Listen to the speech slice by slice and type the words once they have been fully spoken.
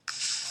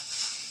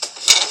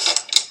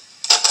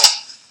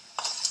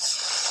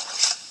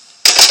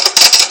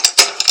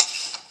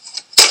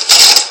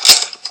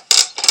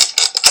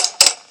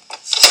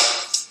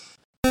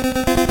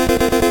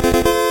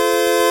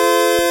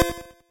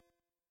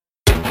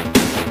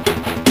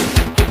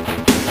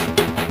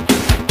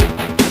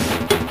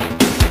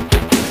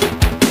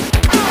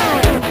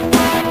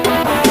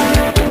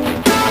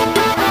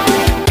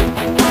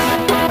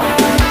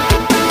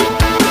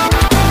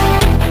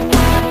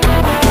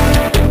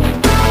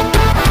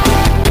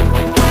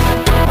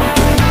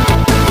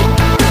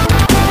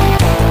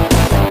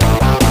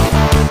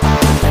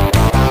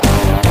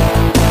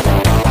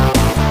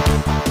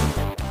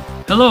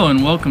Hello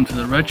and welcome to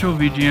the Retro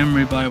VGM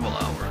Revival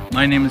Hour.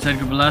 My name is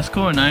Edgar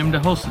Velasco and I am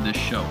the host of this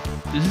show.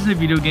 This is a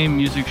video game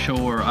music show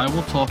where I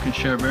will talk and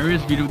share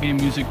various video game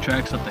music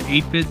tracks of the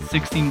 8-bit,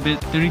 16-bit,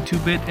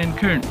 32-bit, and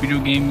current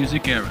video game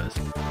music eras.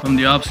 From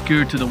the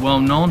obscure to the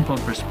well-known,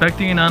 but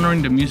respecting and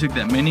honoring the music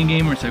that many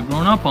gamers have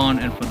grown up on,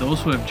 and for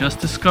those who have just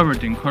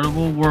discovered the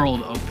incredible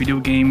world of video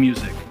game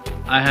music.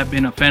 I have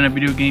been a fan of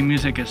video game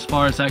music as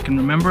far as I can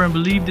remember and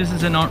believe this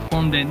is an art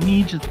form that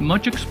needs as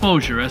much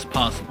exposure as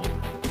possible.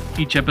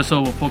 Each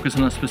episode will focus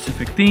on a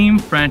specific theme,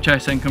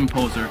 franchise, and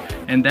composer,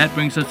 and that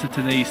brings us to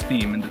today's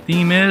theme, and the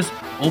theme is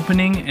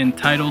Opening and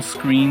Title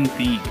Screen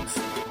Themes.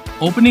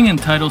 Opening and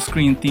title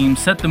screen themes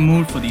set the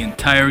mood for the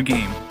entire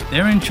game.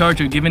 They're in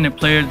charge of giving the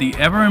player the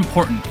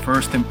ever-important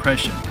first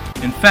impression.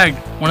 In fact,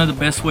 one of the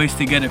best ways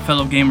to get a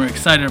fellow gamer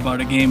excited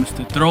about a game is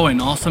to throw an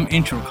awesome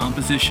intro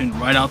composition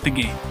right out the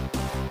gate.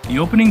 The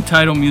opening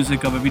title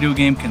music of a video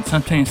game can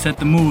sometimes set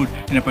the mood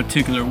in a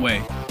particular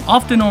way.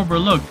 Often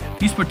overlooked,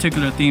 these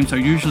particular themes are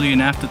usually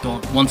an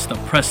afterthought once the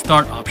press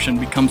start option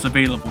becomes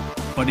available.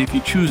 But if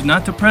you choose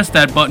not to press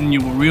that button, you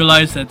will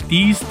realize that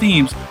these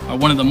themes are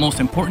one of the most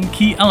important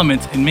key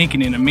elements in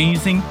making an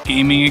amazing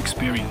gaming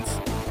experience.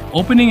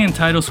 Opening and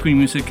title screen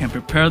music can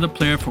prepare the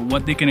player for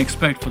what they can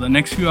expect for the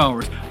next few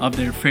hours of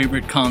their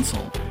favorite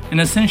console, an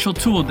essential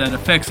tool that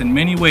affects in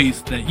many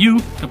ways that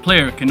you, the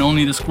player, can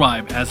only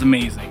describe as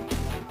amazing.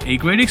 A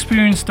great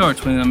experience starts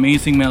with an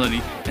amazing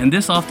melody, and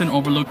this often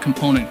overlooked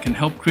component can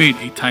help create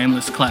a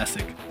timeless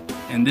classic.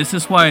 And this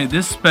is why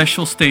this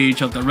special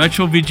stage of the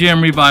Retro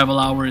VGM Revival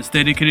Hour is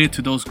dedicated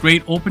to those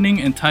great opening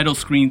and title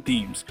screen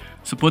themes.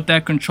 So put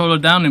that controller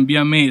down and be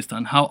amazed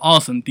on how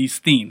awesome these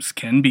themes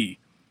can be.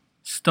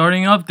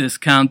 Starting off this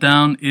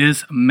countdown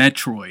is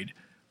Metroid.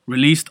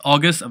 Released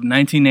August of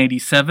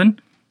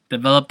 1987,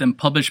 developed and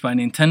published by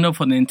Nintendo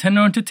for the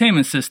Nintendo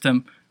Entertainment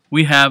System,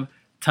 we have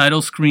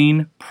Title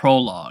Screen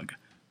Prologue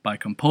by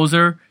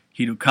composer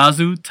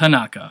Hirokazu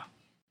Tanaka.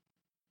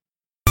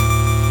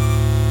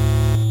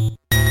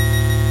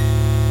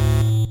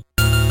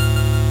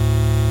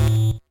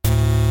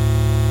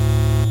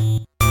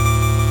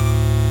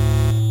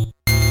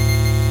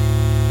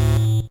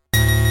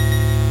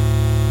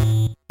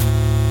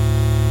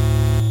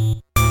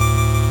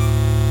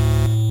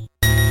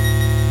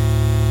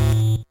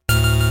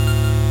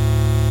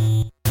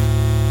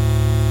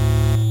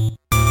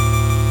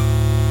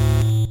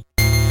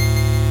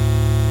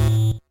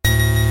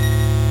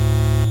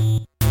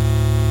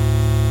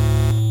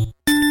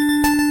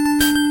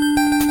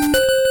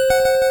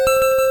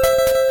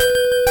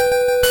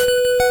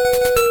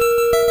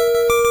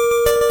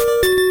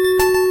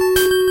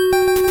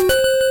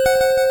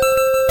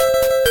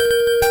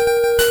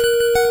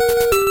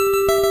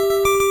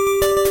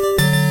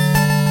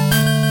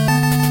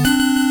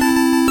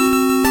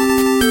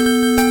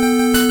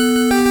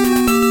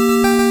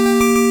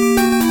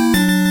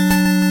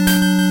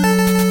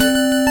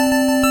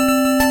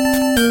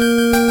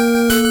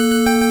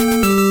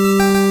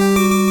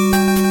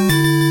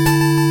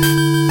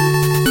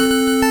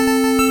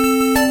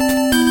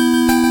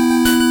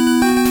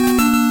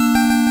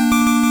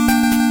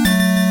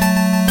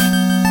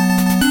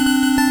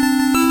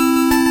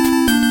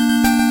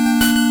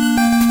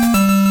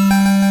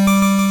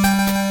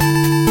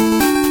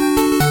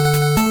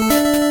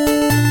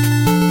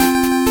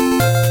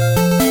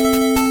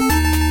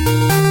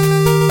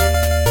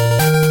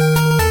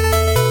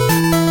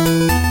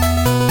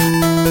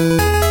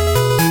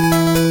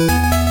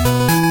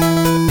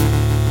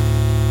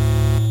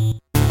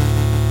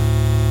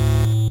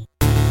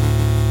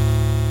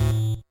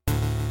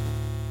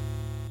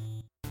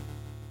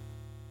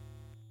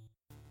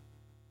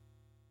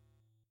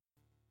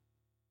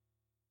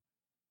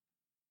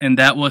 And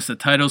that was the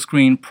title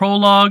screen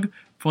prologue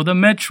for the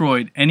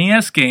Metroid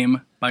NES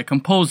game by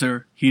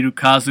composer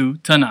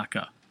Hirokazu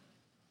Tanaka.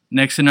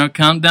 Next in our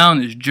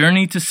countdown is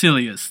Journey to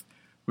Silius,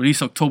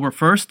 released October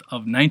 1st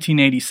of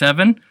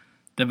 1987,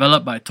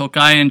 developed by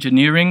Tokai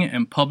Engineering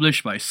and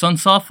published by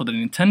Sunsoft for the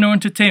Nintendo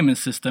Entertainment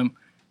System.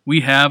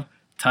 We have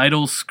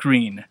Title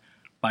Screen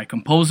by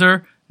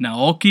composer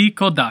Naoki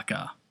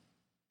Kodaka.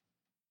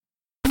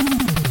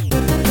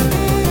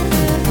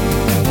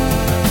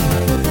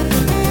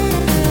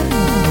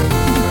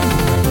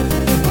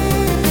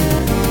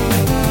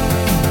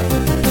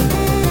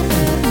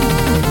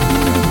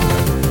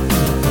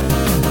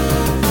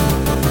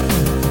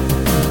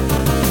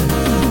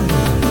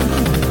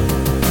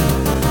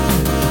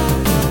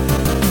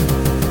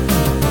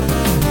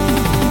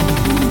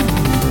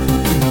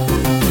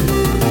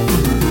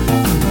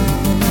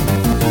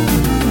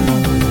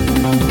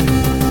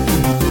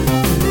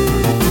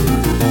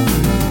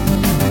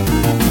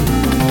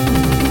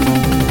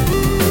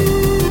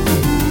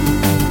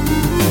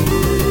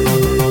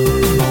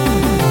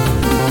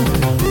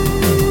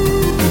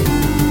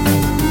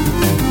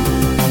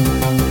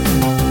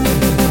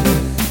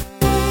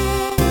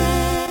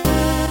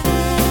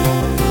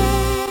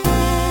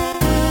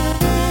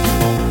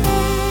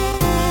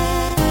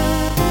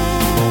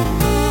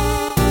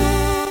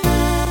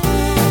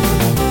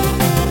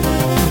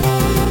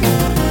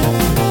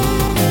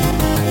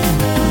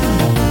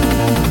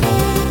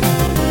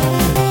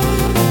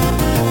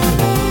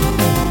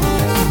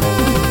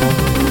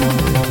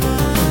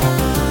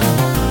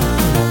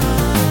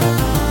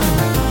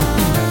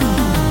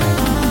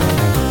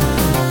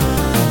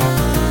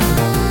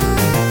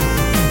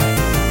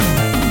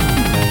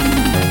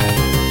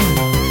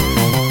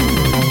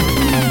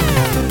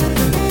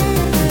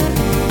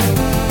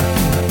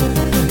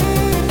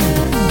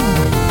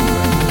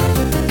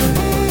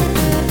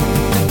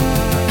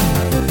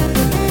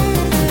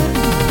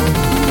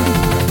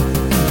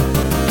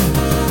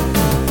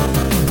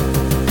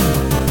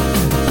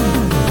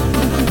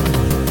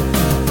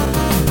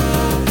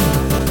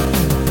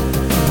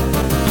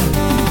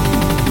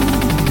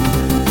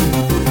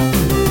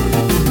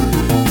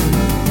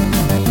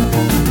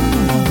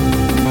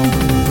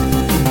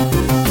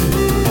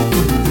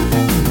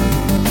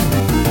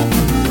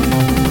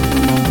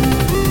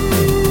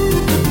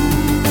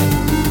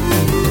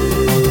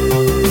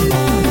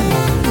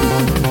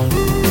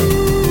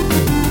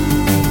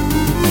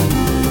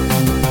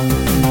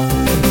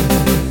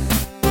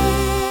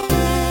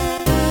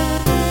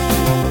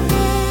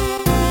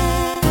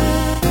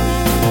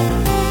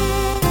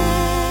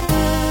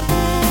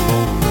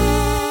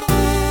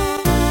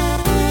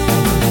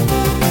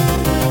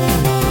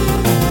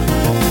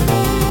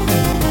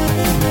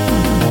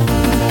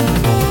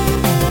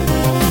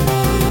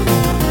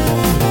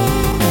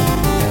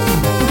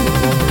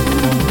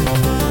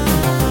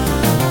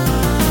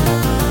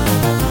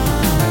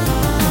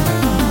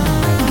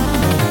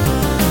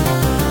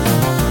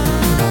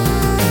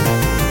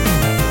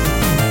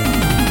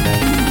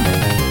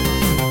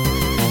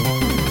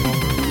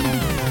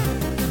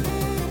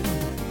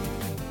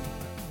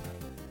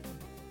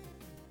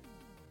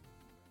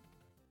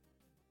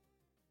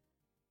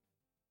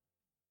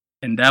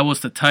 that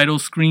was the title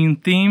screen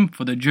theme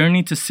for the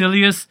Journey to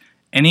Silius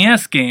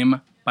NES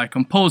game by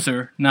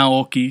composer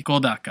Naoki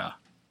Kodaka.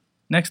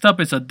 Next up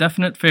is a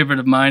definite favorite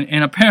of mine,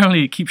 and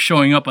apparently it keeps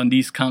showing up on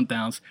these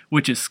countdowns,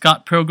 which is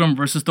Scott Pilgrim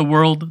vs. the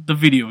World, the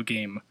video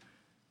game.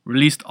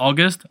 Released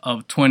August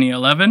of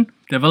 2011,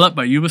 developed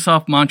by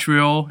Ubisoft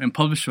Montreal and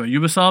published by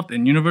Ubisoft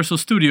and Universal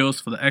Studios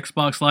for the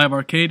Xbox Live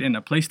Arcade and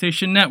the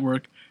PlayStation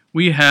Network,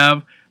 we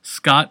have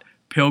Scott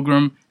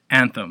Pilgrim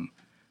Anthem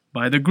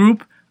by the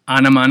group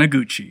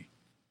Anamanaguchi.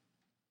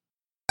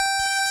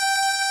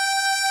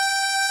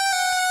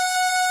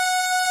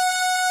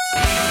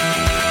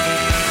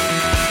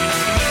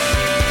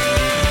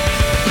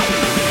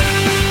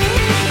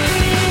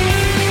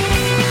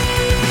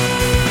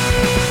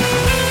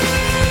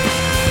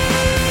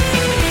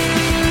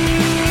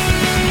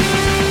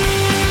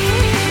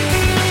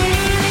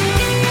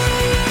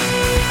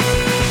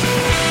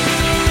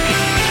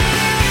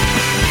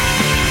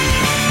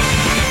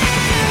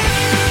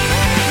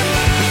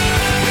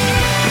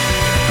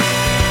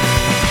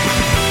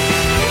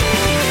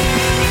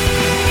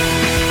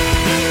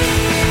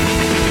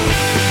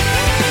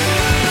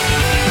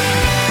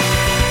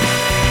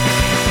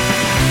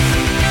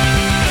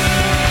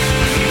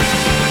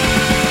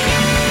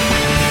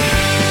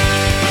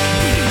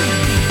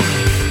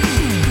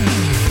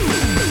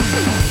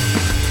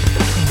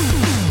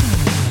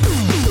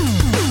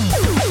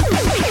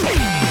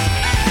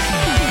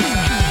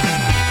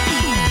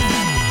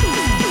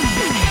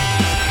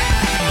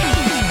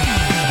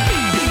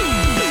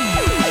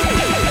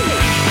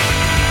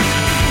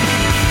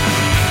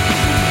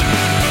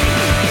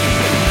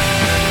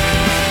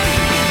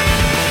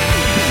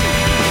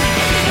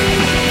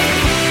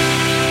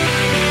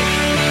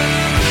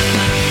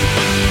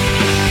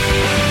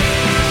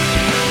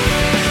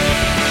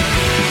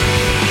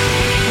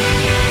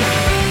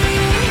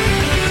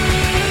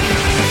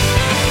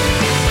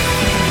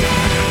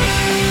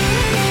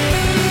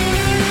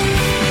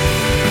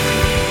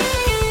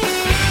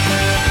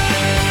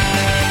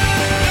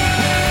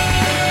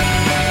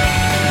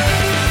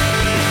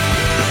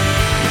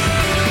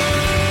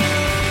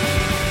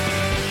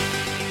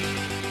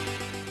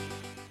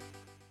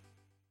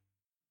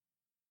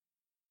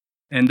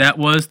 And that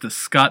was the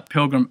Scott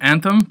Pilgrim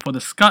Anthem for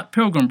the Scott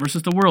Pilgrim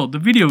vs. the World, the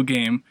video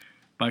game,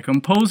 by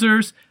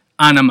composers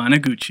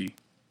Anamanaguchi.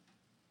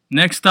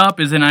 Next up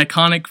is an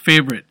iconic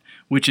favorite,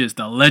 which is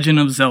The Legend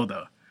of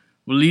Zelda.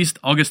 Released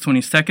August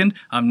 22nd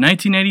of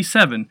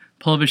 1987,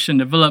 published and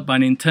developed by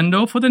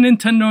Nintendo for the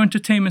Nintendo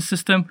Entertainment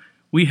System,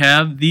 we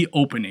have The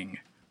Opening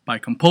by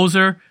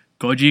composer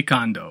Koji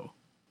Kondo.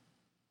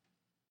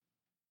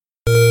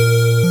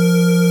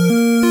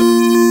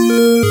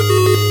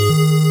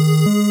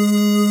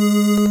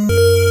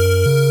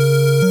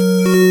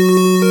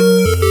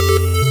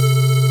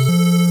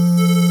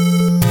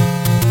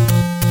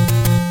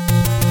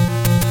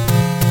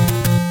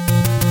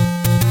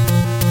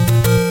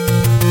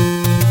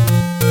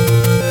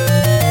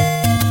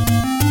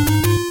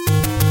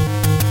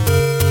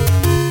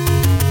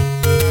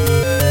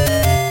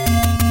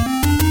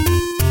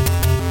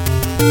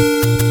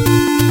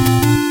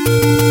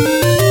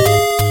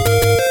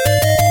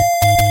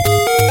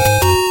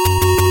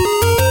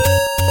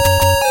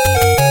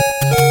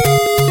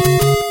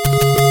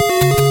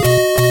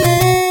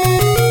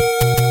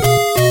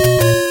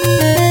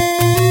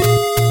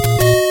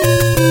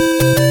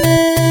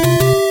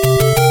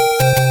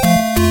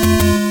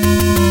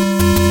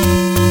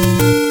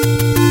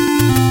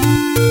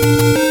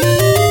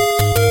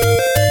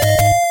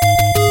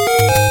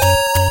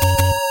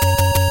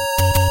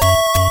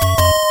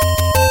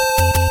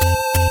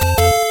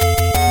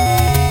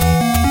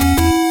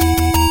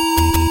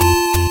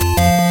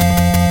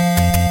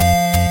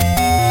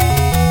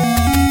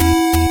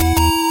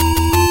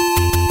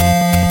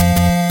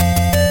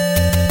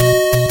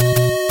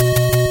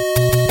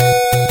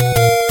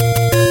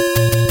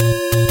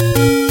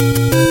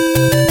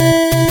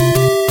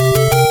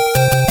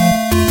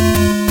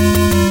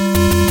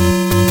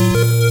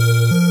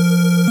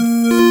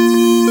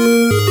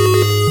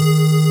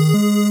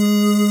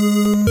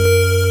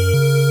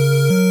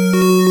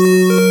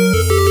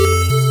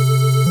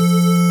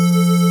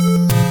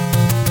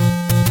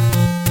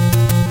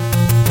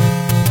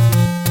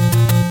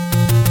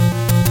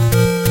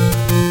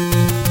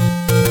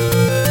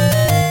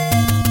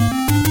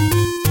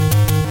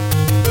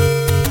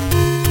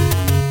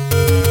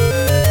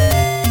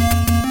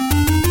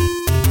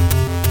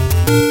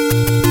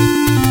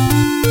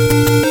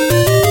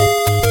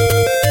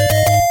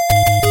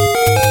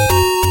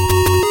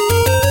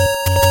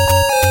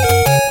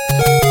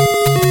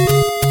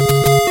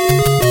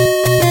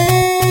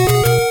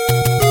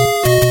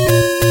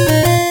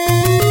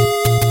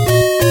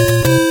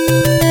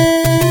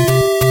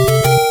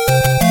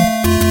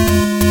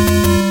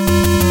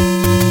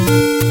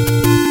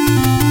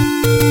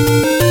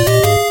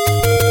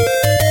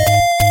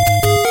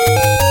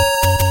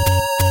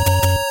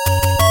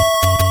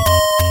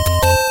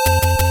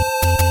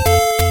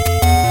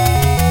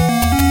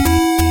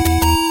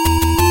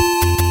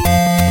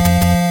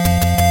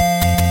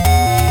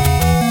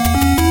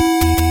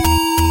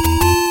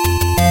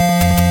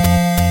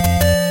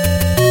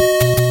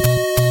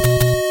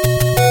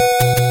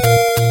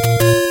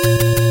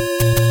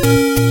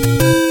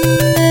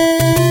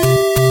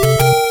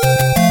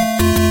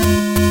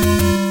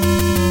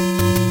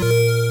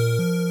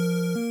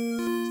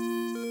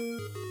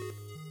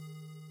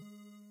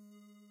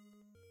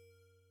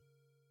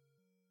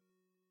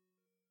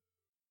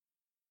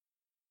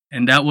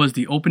 And that was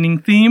the opening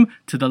theme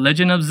to The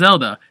Legend of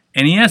Zelda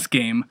NES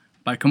game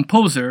by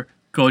composer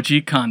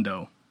Koji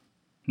Kondo.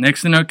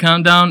 Next in our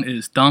countdown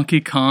is Donkey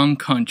Kong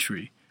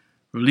Country.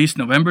 Released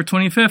November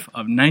 25th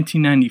of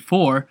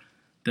 1994,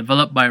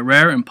 developed by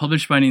Rare and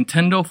published by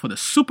Nintendo for the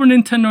Super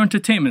Nintendo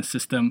Entertainment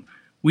System,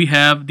 we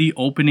have the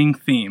opening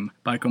theme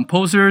by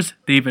composers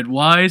David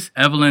Wise,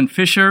 Evelyn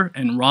Fisher,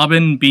 and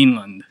Robin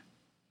Beanland.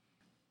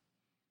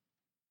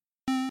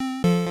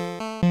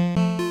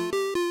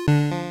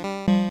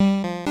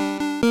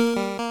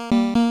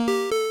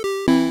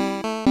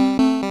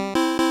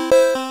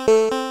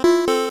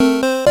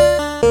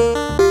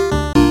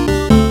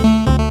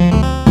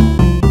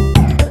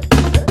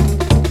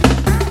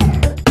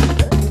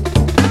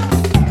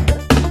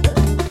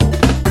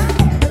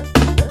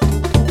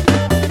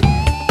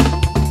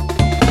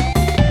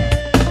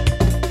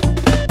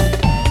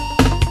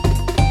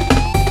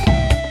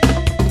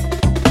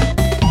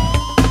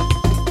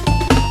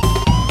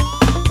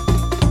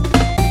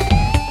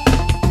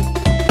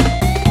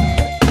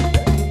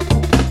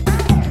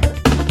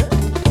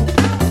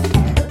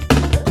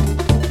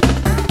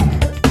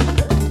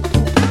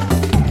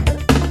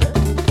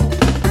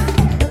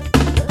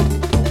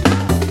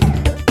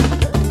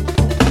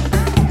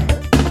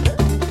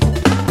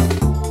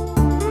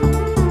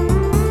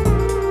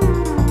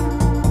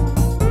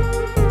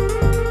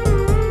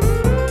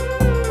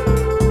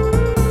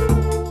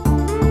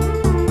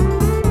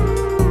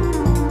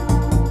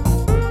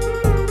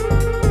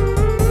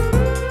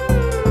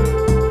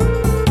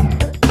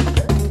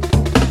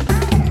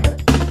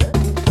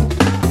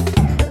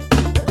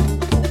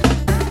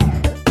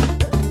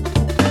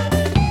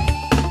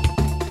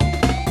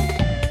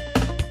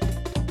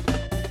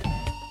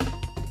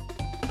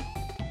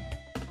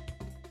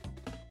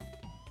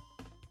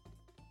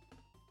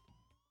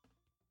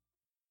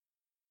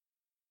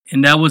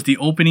 And that was the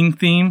opening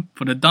theme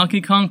for the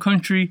Donkey Kong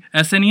Country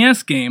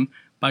SNES game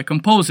by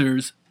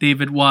composers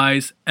David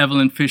Wise,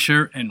 Evelyn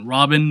Fisher, and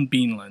Robin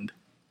Beanland.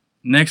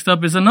 Next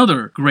up is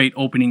another great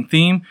opening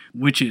theme,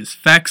 which is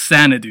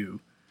Faxanadu.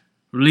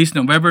 Released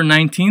November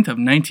 19th of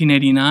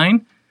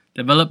 1989,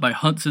 developed by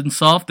Hudson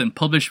Soft and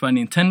published by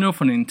Nintendo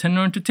for the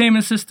Nintendo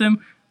Entertainment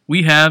System,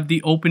 we have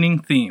the opening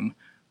theme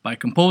by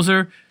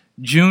composer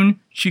Jun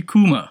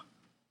Chikuma.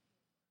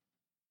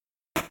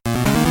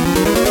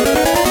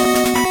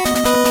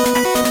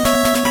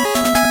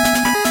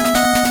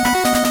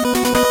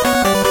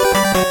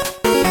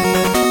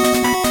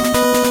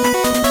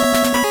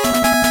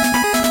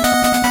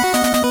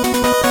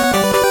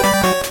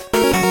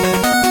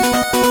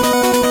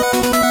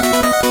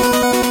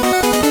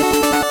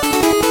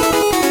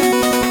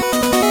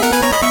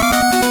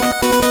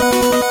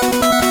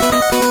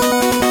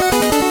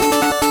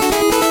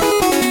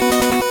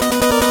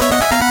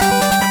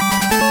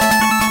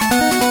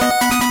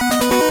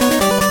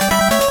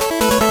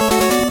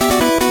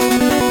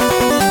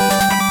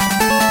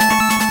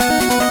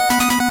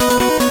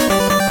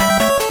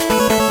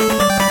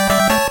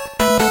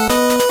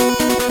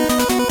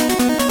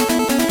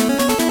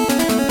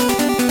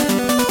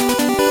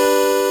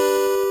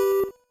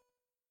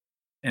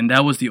 And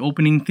that was the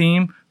opening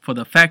theme for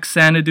the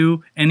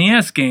Faxanadu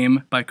NES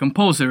game by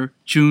composer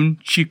Jun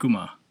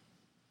Chikuma.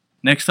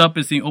 Next up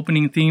is the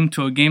opening theme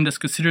to a game that's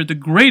considered the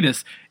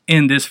greatest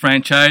in this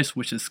franchise,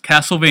 which is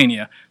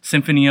Castlevania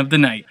Symphony of the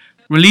Night.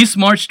 Released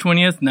March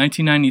 20th,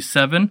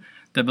 1997,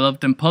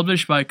 developed and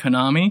published by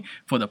Konami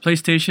for the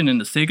PlayStation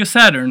and the Sega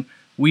Saturn,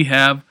 we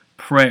have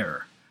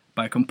Prayer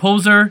by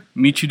composer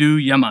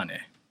Michiru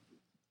Yamane.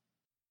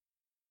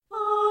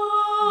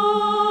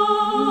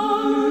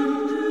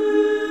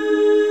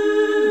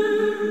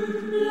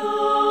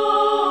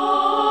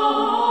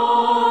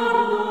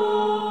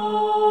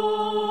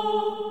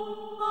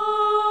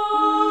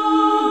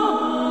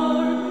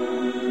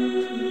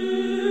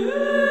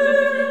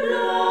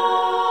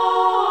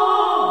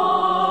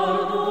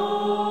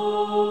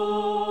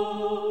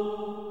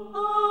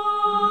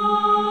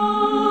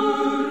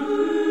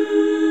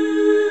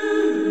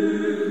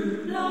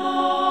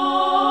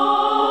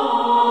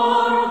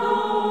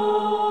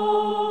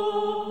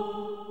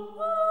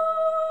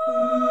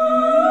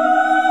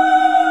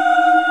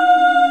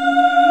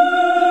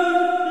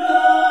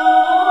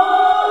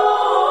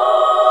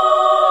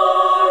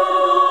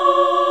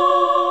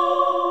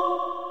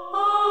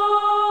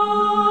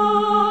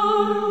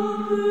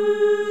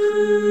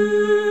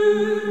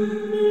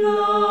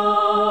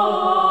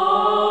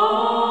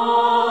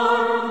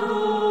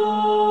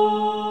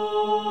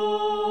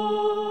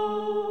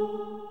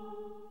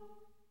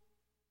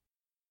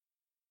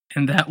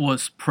 And that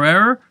was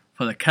Prayer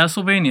for the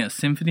Castlevania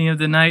Symphony of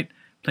the Night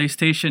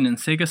PlayStation and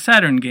Sega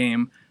Saturn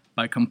game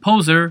by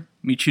composer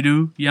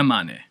Michiru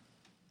Yamane.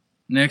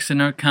 Next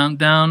in our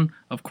countdown,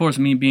 of course,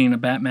 me being a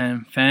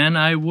Batman fan,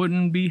 I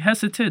wouldn't be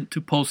hesitant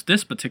to post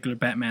this particular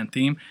Batman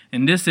theme,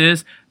 and this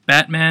is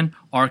Batman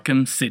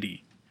Arkham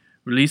City.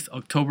 Released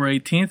October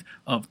 18th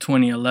of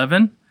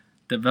 2011,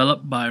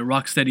 developed by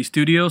Rocksteady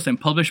Studios and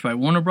published by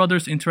Warner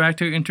Bros.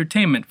 Interactive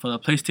Entertainment for the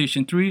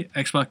PlayStation 3,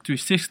 Xbox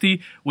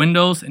 360,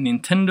 Windows, and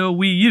Nintendo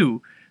Wii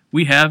U,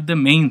 we have the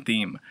main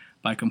theme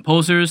by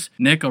composers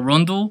Nick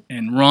Arundel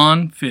and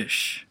Ron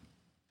Fish.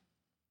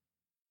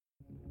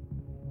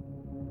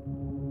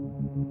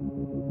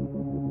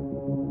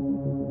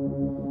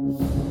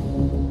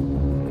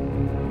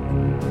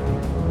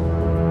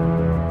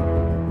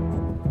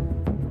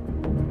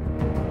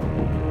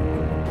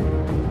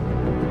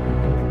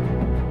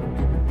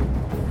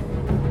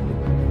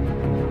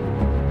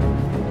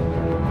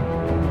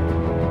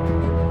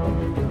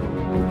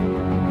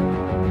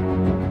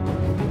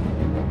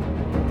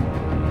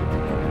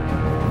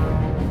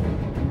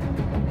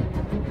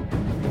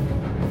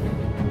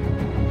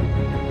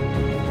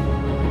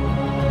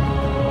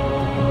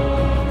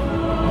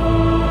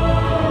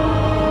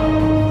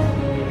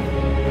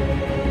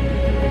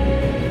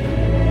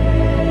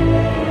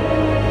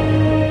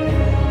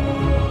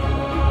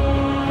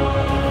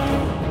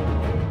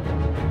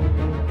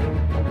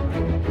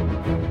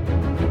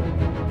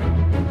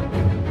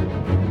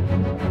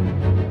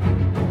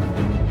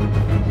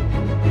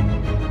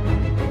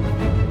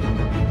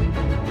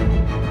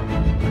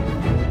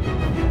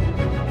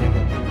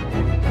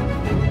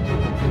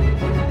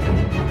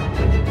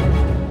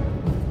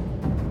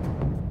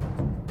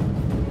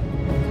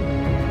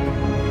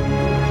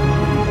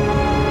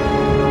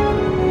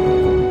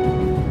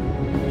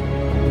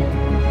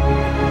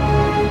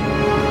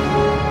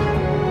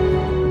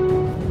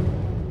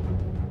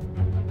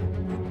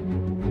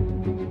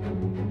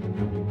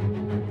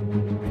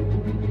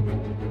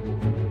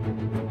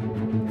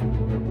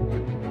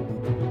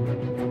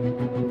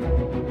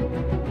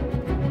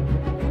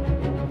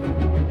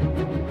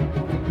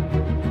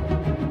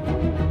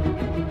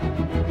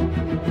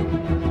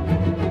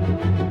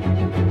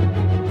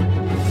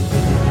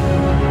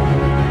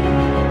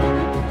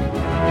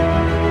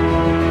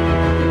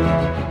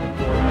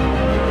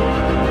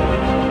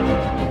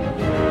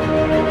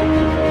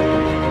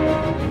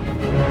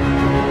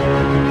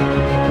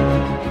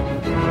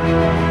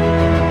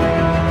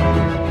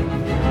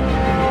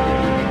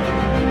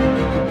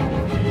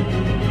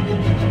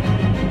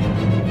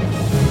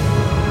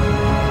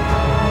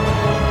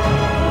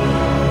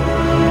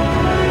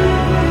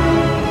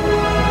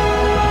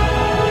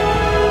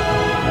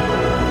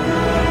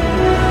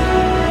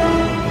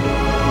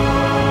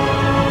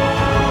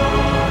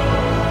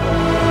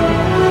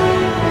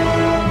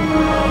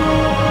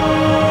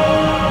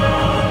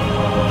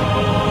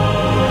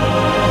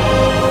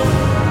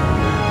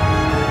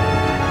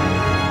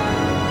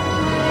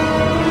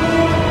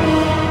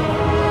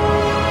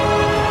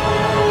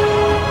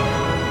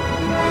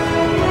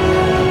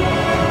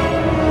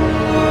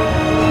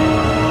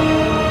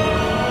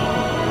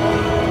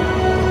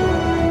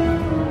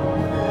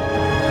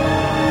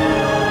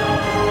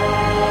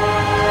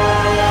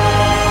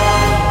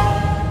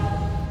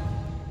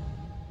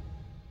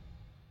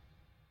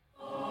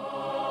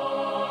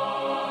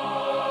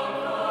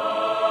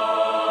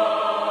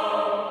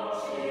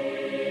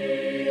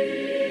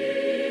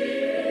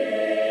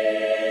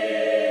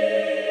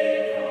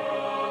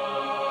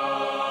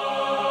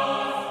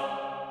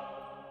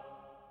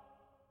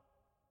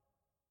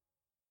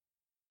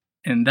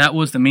 And that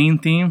was the main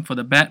theme for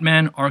the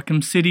Batman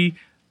Arkham City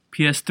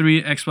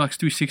PS3, Xbox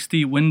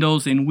 360,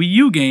 Windows, and Wii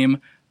U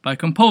game by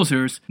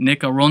composers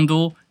Nick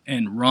Arundel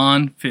and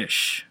Ron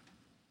Fish.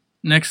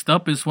 Next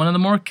up is one of the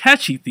more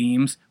catchy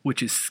themes,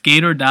 which is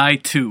Skate or Die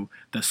 2,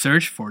 The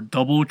Search for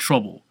Double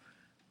Trouble.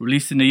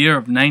 Released in the year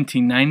of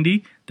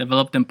 1990,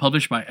 developed and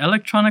published by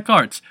Electronic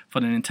Arts for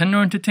the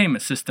Nintendo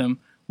Entertainment System,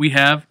 we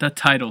have the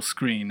title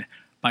screen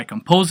by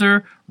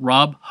composer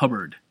Rob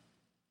Hubbard.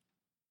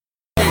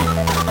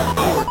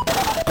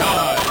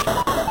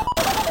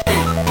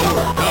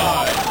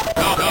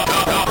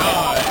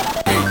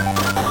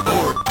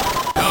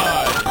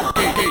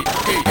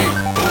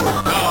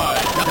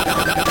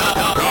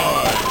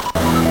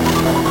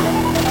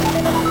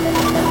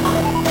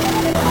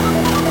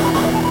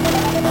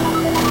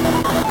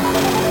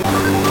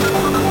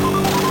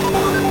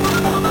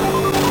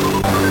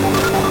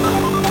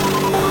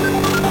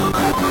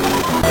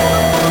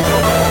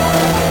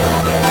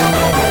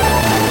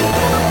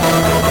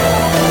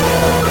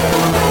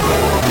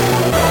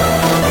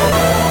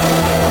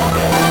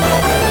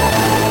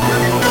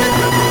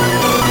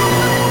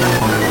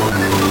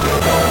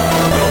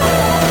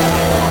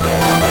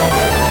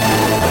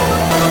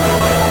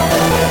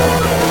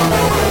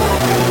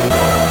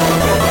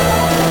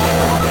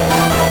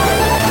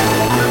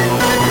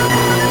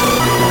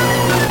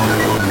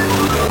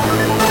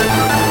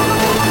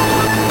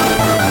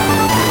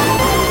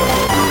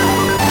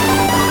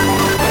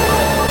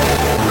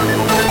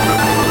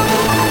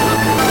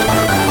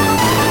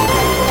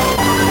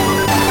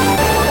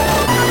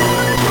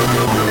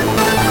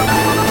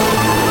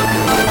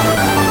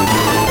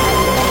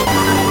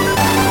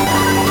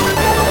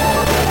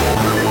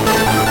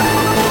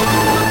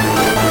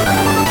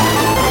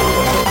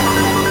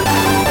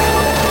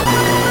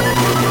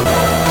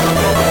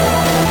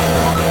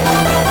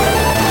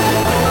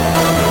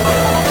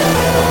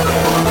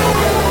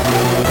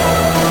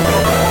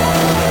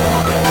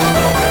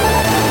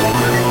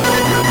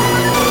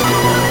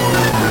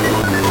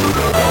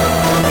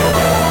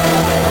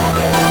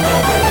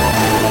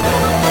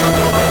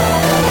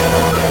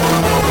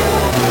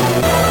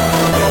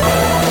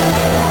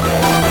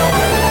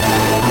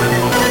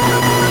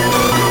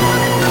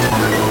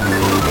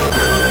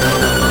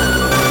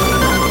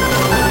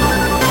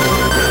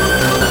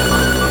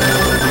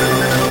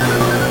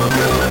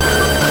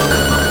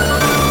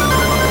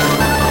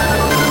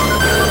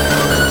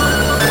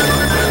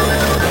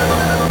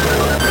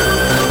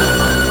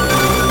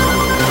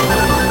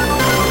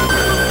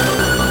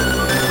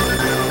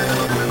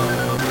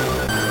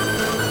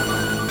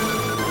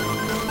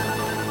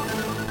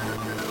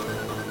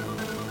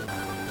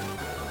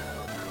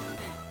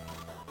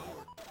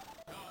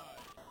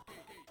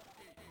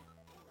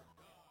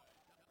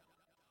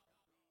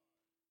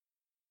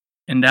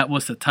 And that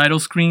was the title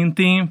screen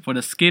theme for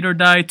the Skate or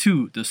Die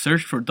 2, The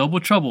Search for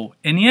Double Trouble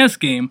NES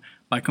game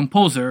by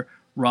composer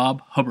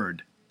Rob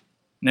Hubbard.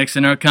 Next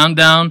in our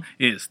countdown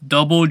is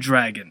Double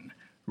Dragon,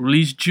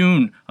 released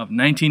June of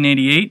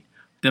 1988,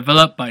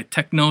 developed by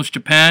Technos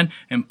Japan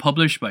and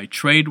published by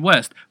Trade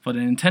West for the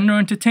Nintendo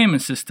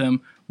Entertainment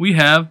System. We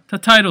have the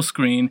title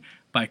screen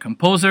by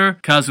composer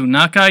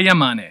Kazunaka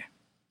Yamane.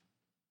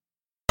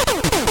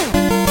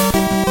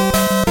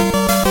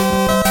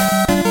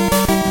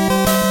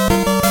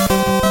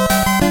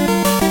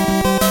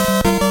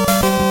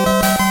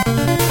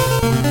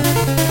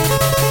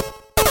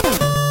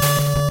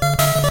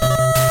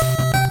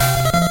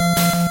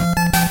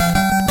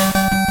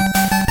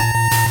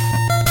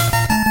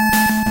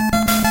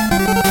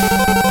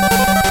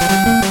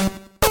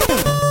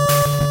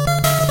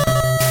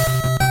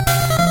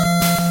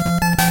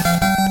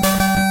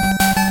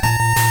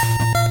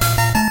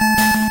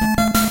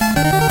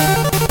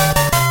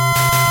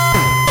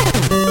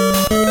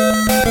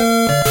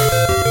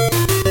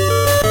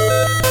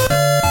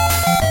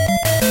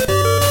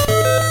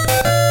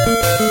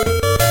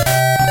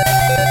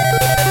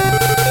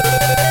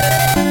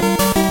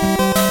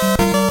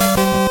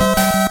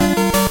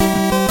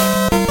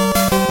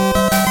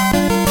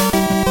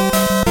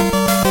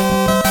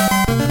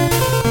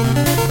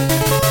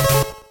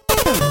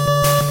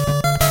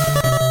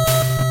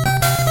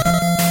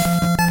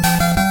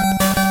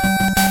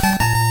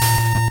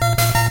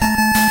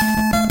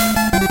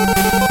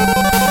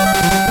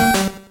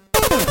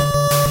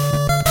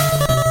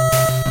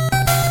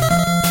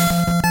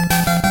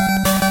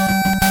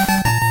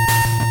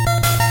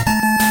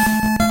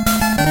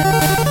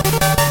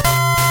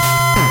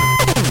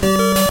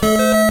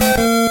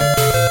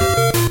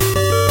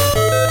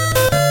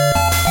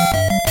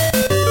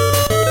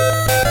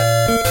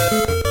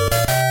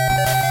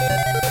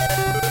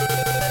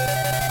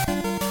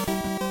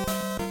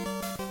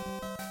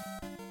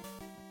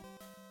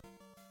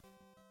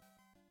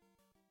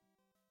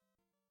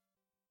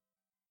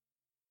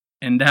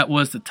 And that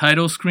was the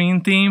title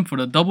screen theme for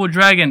the Double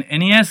Dragon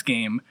NES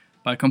game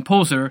by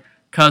composer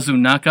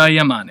Kazunaka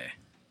Yamane.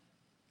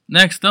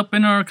 Next up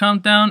in our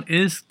countdown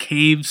is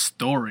Cave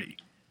Story,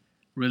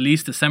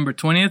 released December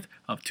 20th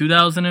of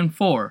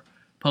 2004,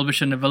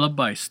 published and developed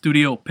by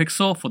Studio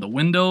Pixel for the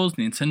Windows,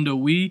 Nintendo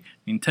Wii,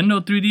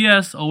 Nintendo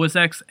 3DS, OS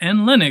X, and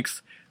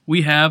Linux.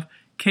 We have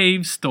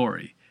Cave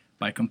Story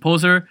by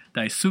composer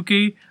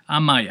Daisuke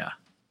Amaya.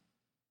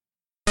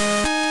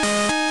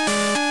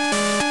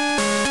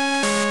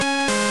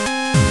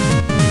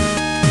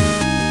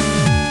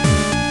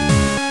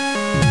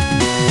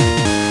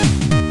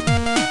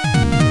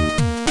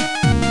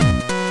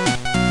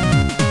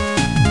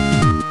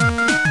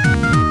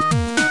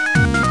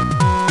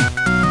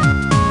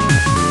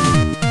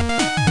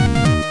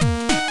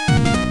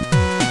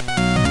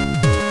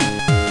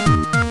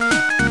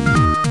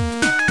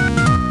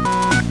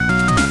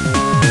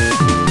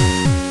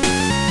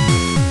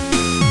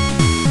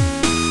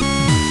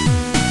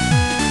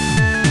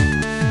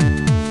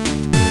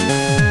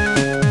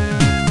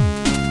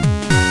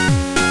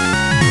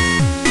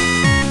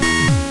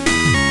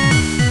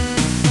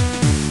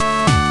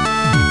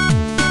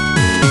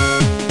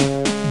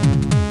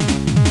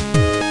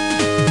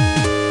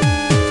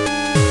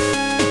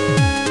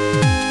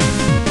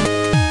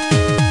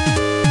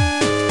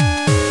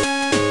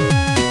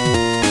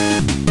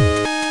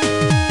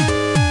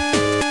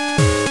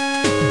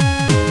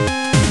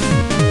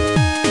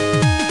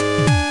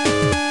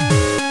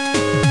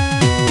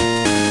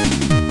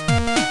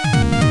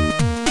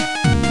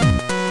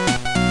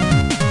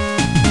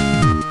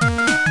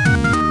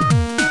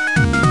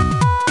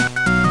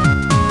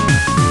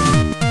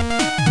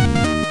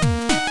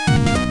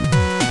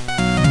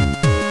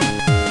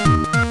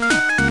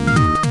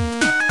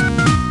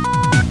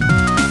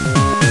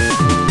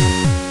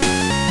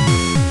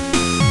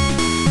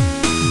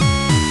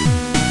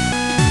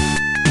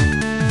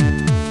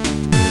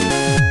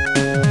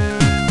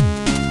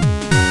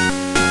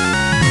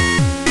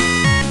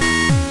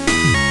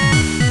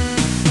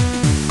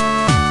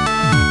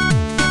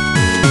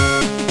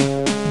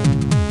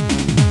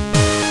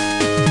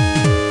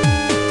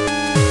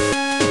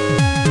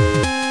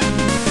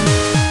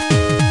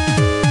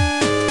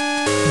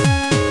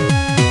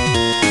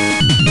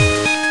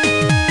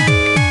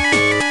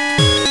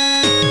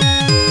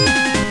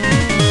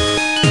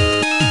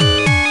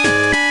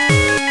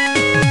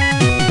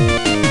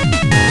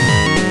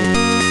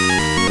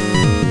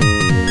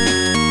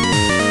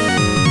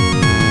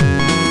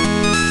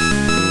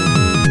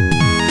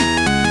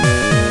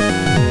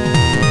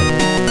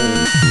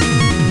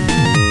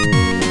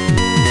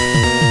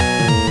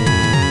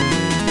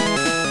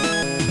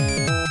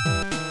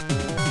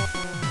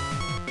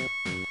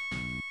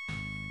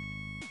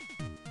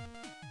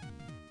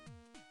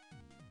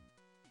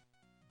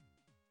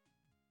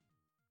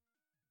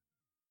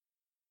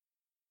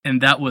 And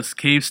that was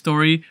Cave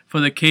Story for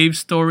the Cave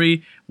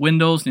Story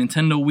Windows,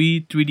 Nintendo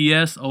Wii,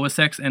 3DS, OS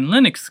X, and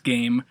Linux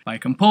game by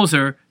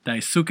composer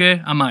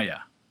Daisuke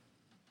Amaya.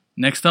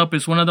 Next up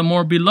is one of the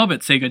more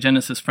beloved Sega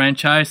Genesis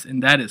franchise,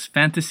 and that is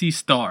Phantasy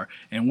Star.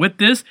 And with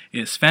this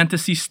is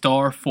Phantasy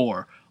Star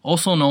 4,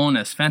 also known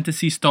as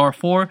Phantasy Star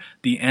 4: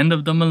 The End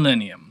of the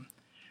Millennium.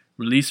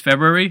 Released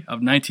February of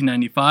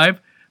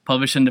 1995,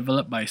 published and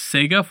developed by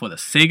Sega for the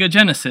Sega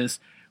Genesis,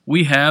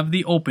 we have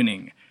the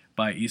opening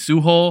by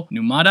Izuho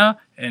Numata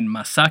and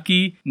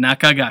Masaki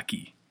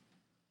Nakagaki.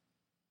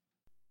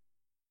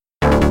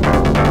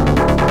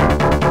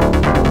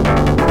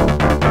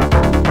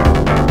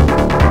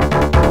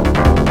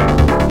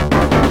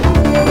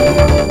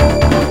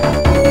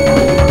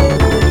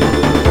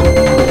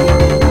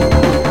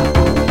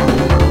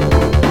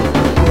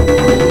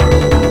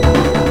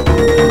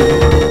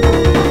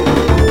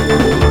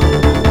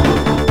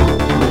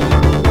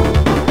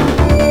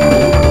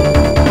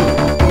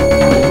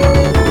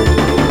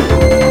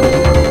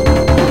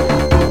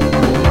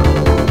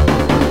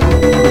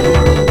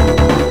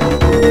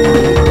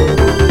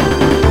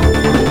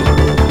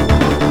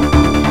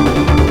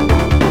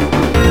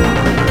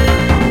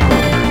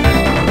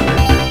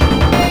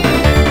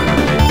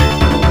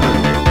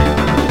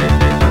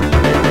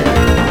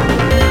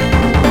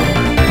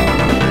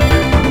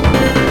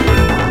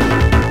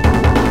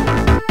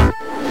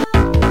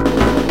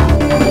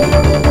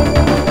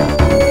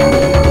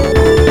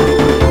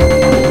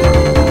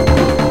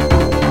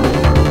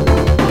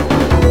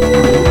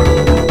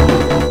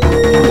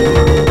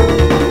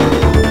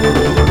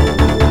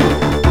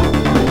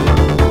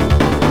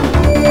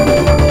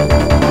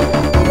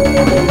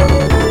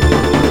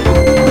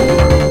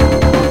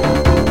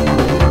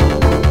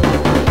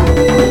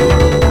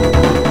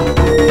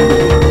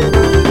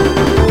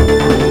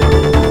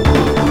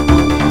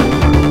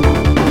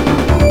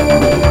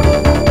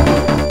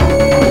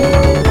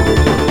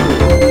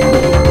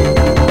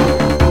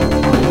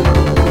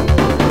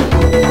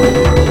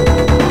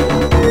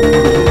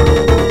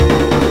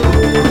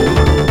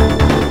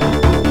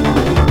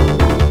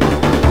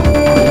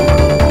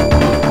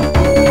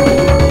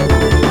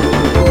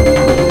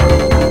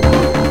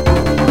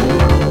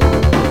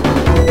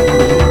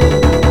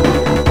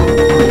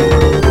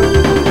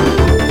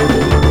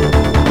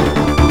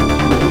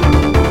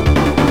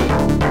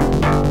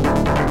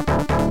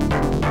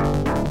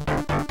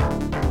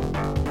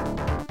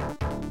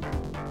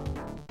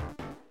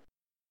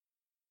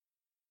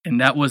 And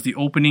that was the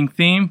opening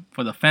theme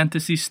for the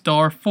Phantasy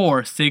Star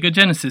 4 Sega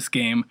Genesis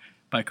game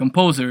by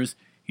composers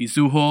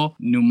Izuho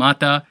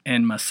Numata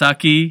and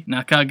Masaki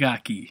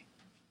Nakagaki.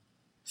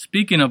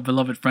 Speaking of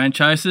beloved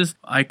franchises,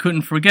 I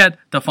couldn't forget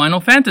the Final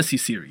Fantasy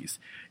series.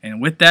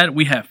 And with that,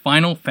 we have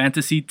Final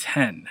Fantasy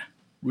X.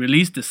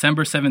 Released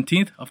December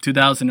 17th of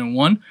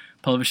 2001,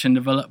 published and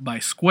developed by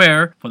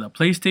Square for the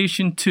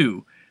PlayStation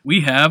 2,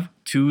 we have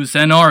To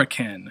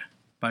Zenarken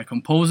by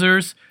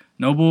composers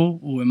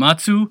Nobu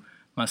Uematsu,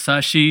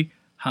 Masashi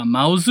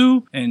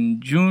Hamauzu,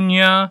 and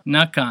Junya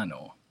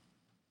Nakano.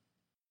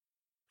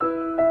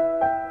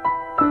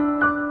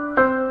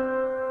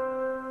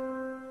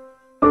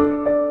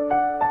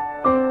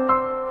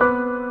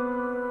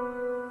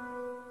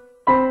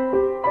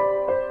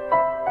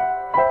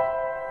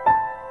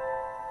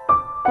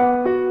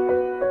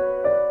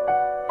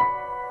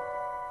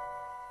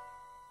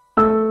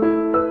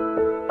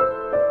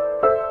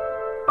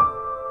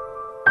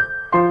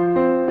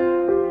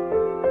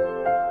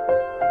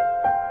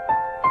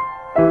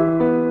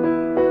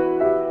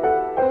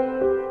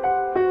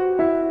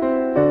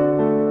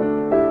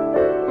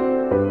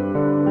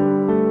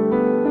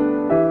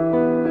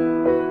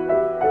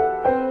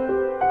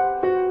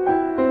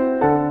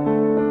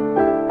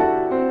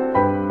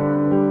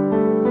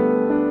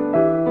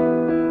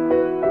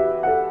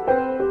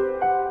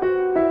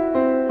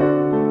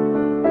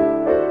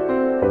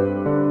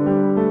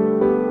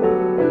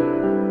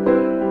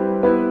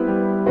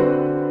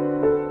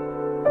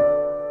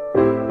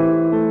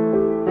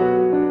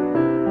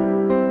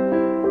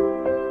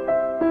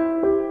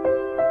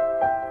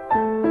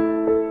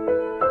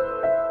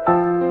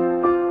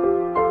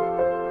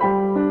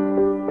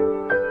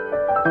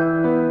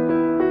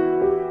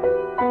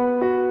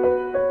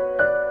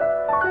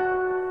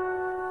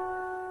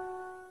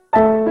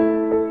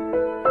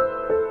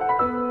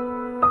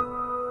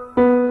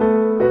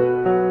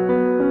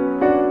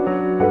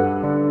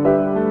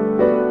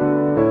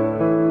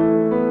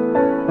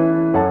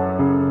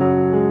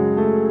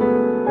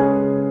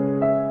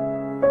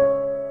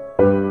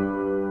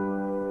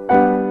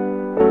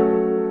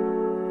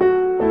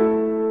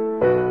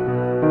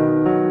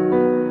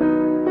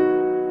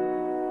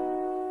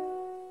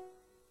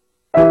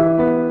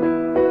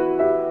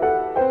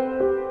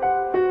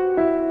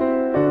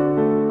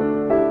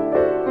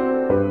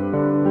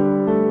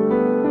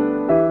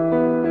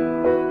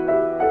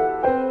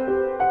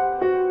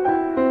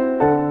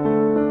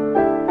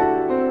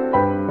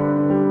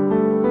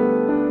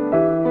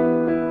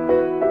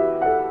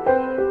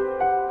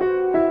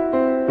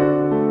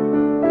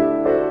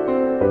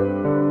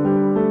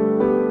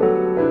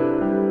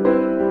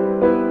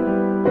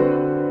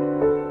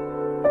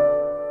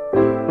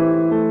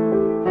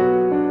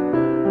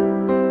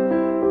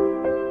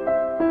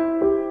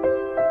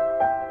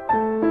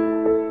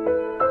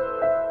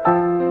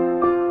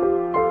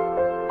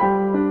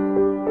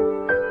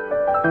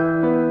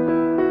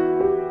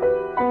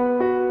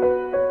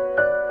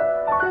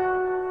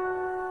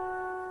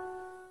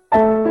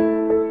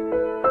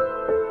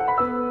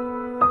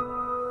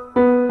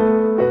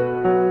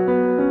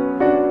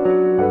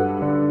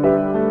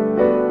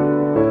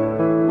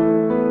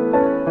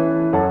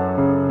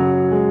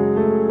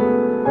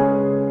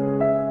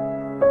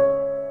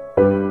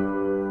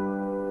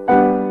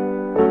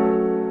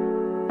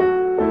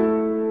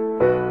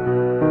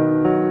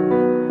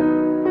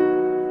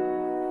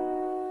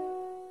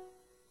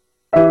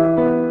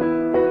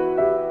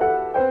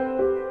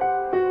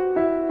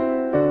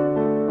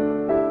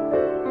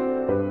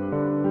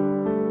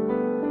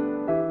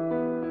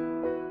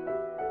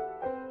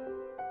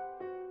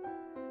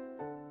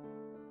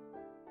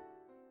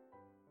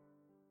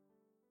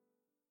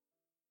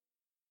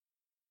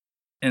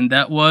 And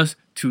that was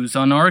To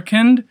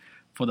Zanarkand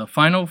for the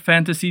Final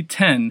Fantasy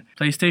X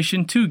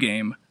PlayStation 2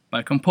 game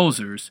by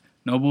composers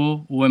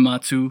Nobuo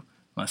Uematsu,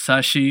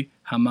 Masashi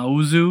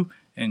Hamauzu,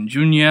 and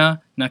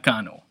Junya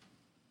Nakano.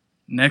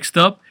 Next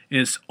up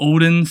is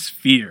Odin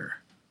Sphere,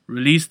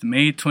 released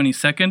May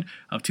 22nd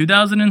of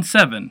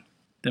 2007.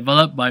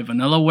 Developed by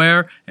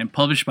Vanillaware and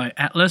published by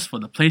Atlus for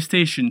the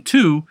PlayStation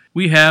 2,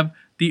 we have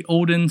the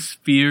Odin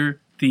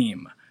Sphere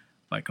theme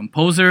by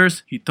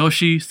composers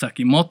Hitoshi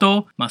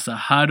Sakimoto,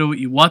 Masaharu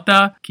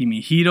Iwata,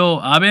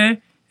 Kimihiro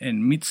Abe,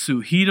 and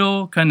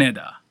Mitsuhiro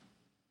Kaneda.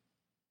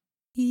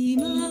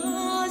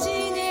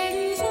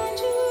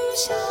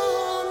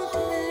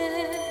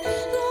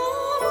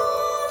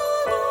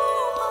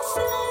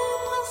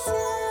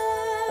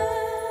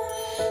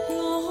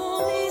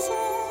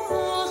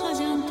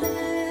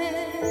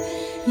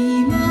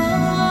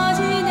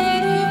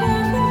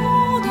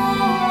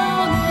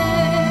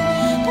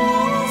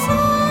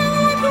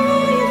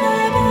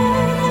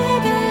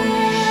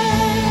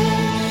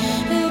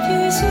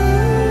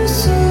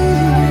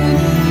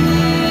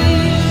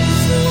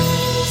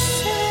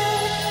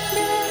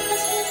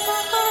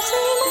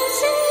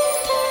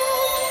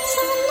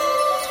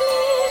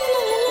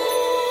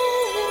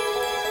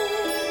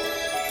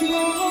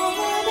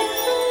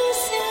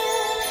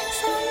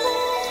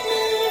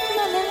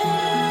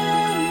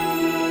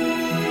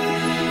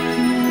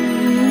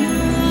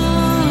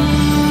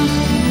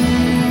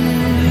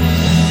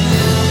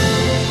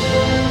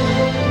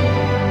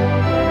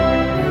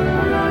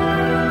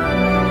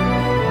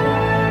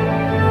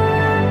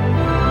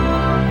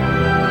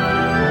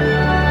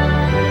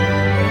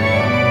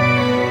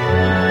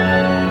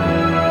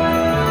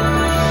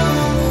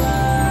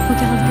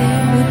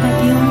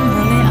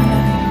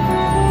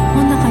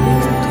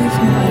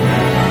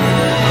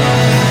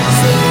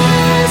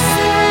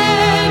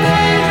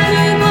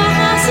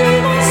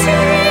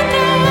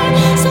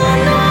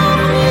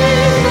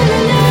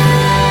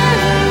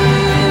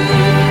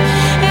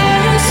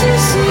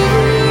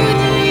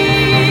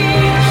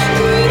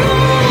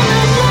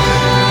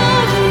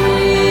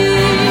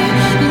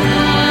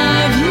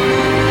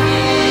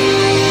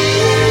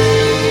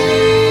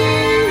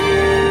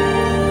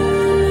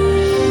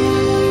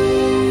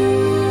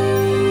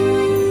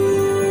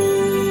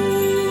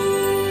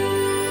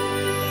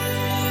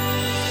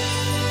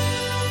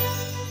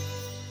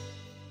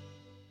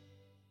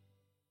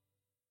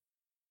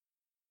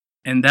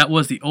 And that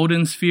was the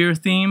Odin Sphere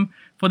theme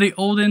for the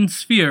Odin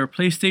Sphere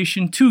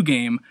PlayStation 2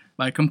 game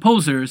by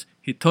composers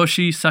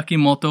Hitoshi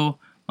Sakimoto,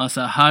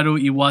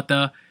 Masaharu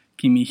Iwata,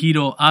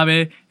 Kimihiro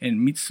Abe, and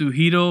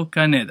Mitsuhiro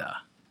Kaneda.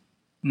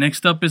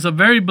 Next up is a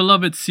very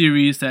beloved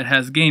series that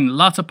has gained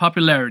lots of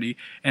popularity,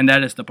 and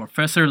that is the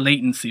Professor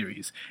Layton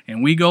series.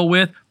 And we go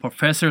with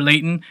Professor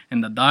Layton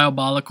and the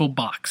Diabolical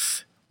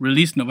Box,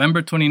 released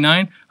November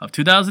 29 of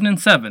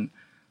 2007.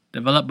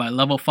 Developed by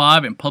Level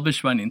 5 and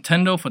published by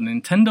Nintendo for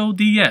Nintendo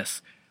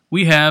DS,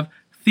 we have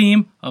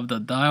Theme of the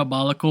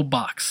Diabolical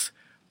Box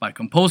by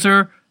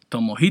composer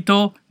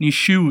Tomohito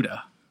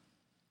Nishiura.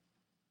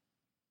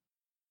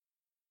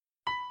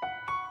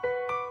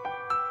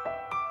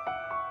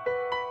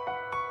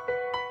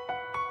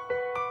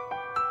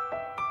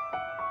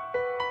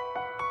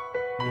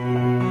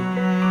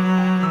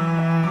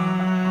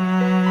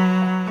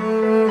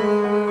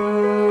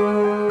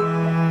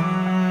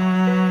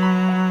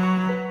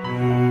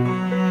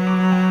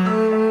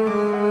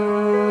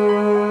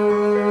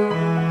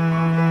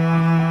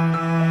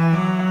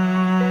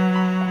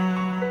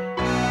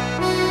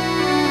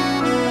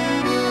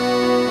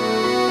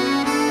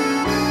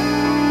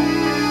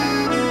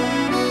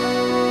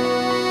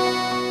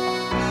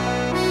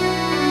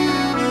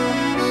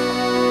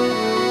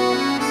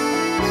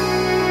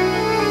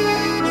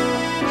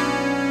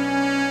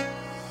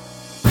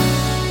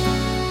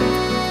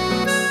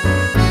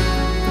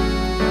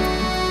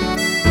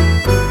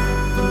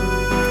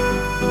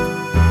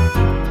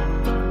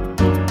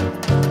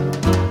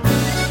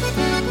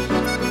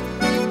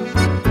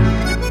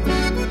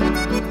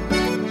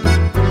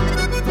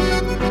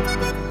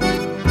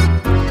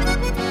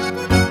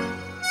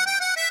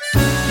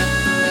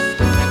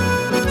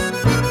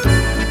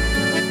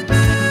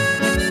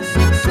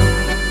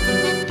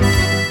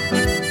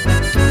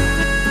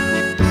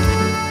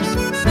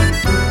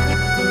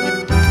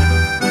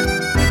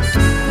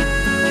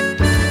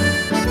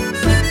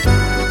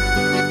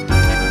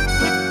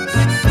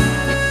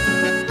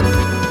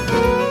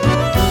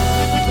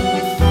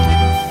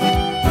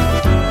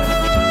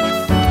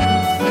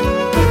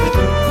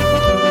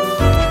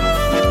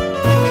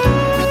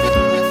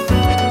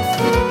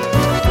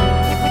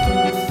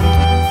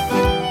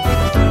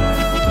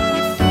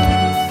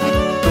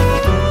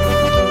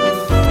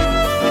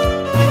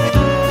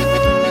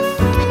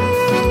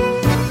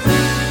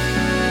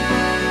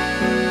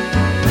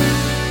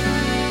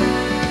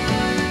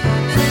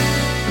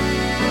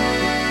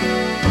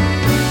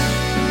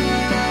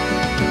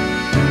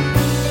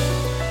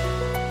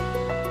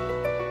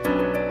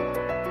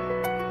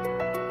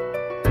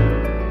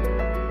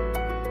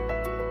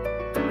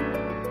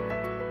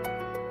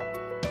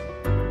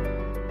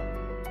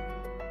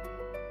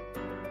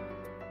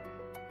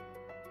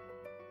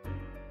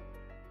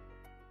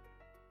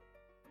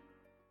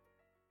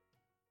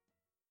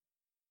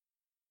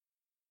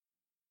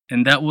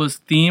 And that was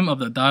Theme of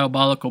the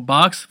Diabolical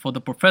Box for the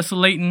Professor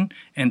Layton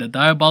and the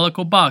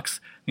Diabolical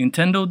Box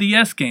Nintendo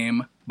DS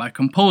game by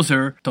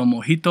composer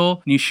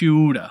Tomohito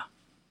Nishiura.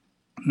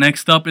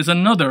 Next up is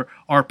another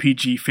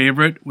RPG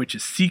favorite, which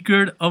is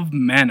Secret of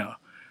Mana.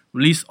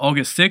 Released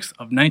August 6th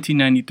of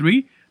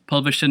 1993,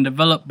 published and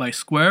developed by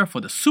Square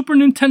for the Super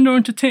Nintendo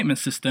Entertainment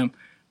System,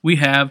 we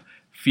have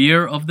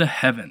Fear of the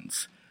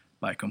Heavens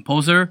by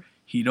composer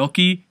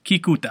Hiroki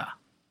Kikuta.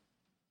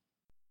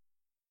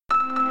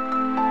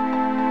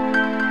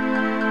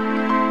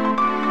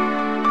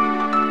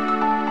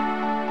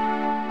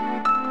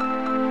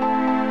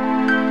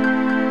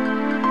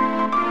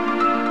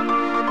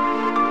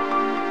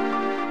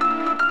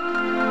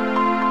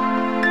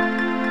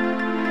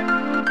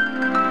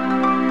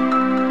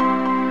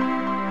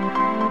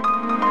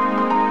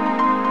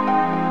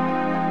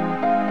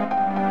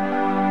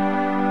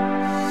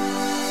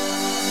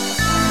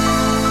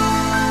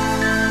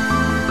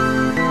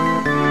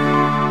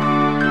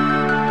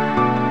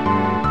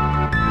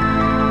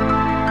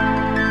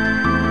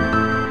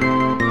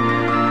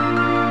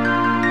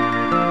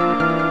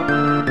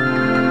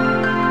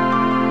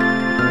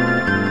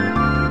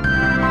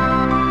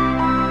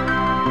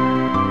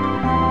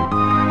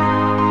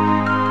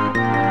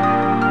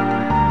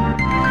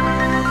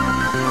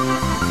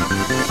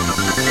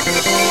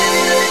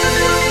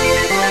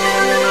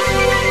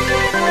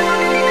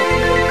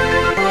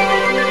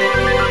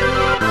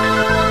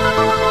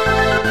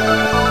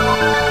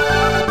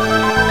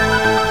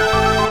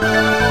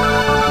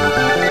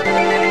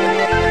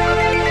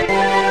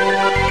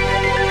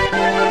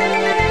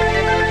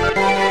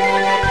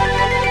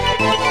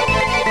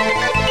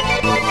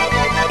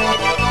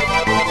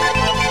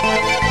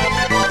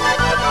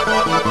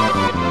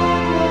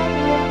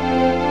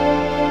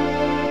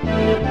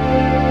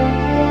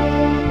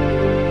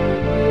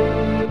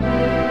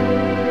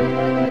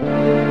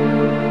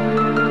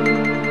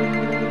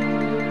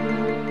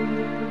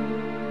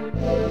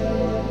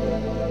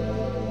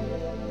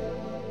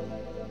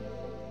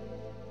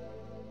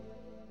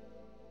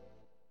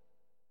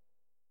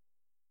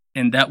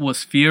 And that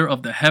was Fear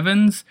of the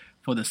Heavens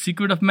for the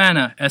Secret of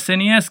Mana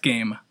SNES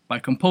game by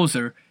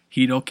composer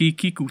Hiroki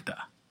Kikuta.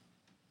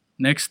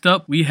 Next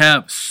up, we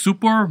have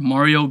Super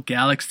Mario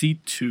Galaxy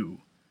 2.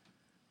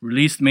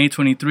 Released May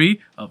 23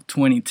 of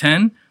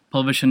 2010,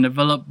 published and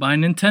developed by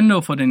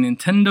Nintendo for the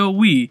Nintendo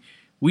Wii,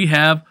 we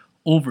have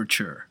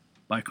Overture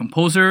by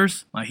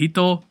composers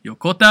Mahito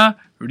Yokota,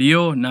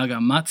 Ryo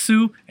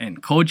Nagamatsu,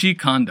 and Koji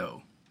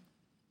Kondo.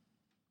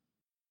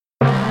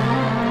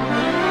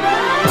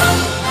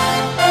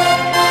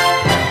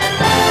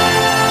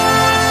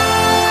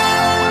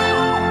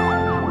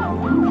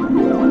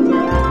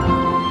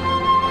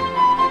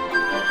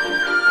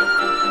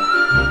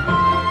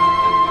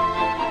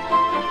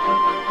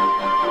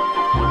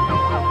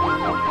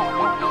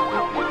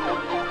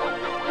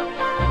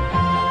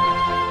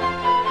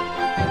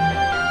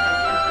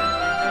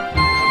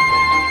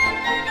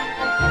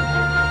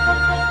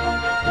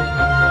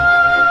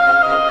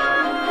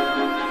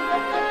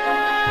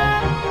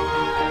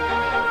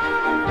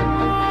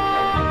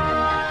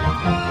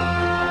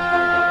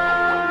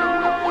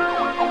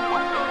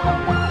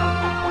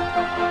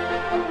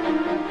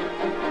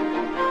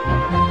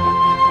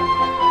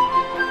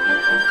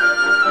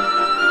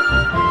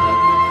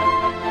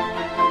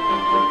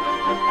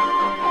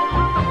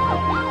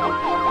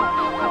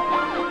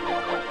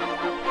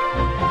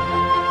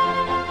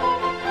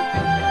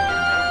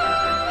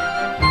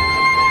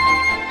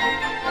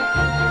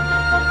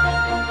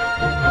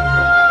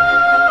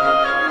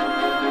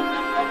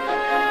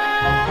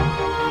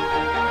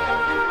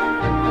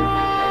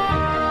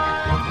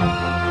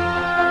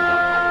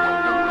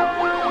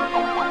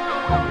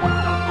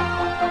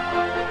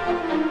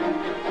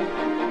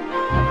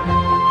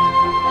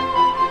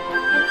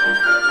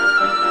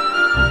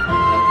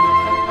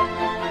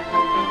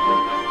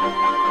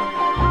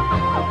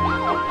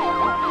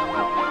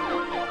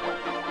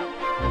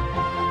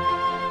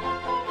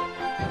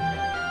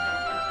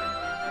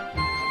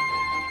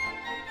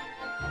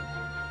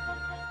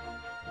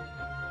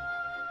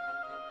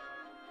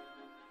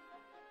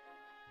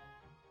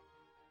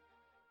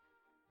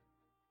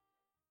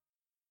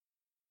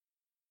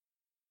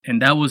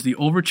 And that was the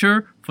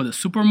Overture for the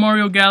Super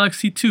Mario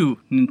Galaxy 2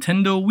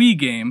 Nintendo Wii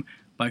game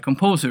by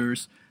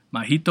composers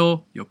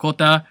Mahito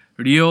Yokota,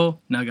 Ryo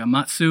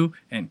Nagamatsu,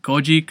 and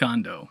Koji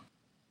Kondo.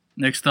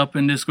 Next up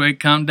in this great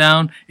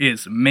countdown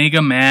is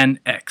Mega Man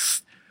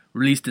X.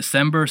 Released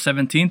December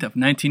 17th of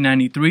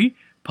 1993,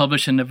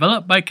 published and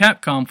developed by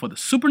Capcom for the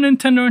Super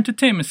Nintendo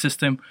Entertainment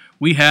System,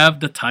 we have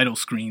the title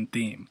screen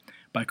theme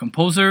by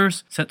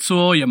composers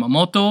Setsuo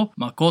Yamamoto,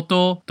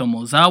 Makoto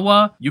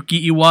Tomozawa,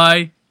 Yuki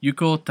Iwai,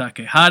 Yuko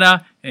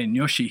Takehara, and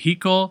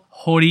Yoshihiko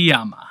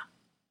Horiyama.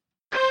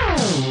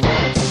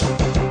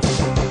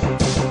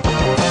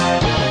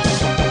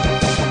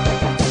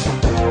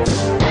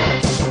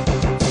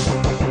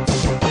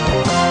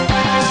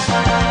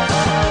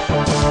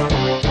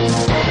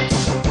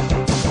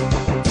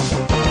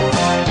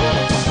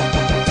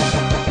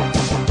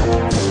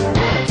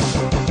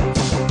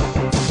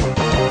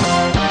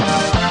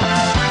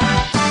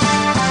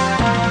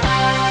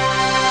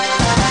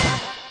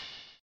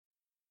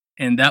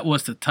 And that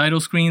was the title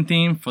screen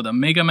theme for the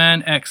Mega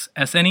Man X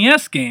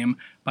SNES game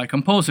by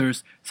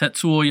composers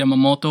Setsuo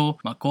Yamamoto,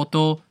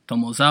 Makoto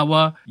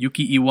Tomozawa,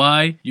 Yuki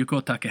Iwai,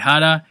 Yuko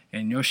Takehara,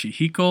 and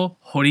Yoshihiko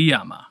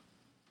Horiyama.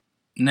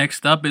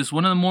 Next up is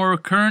one of the more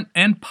current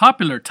and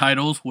popular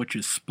titles, which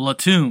is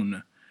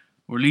Splatoon.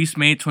 Released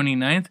May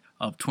 29th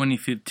of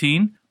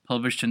 2015,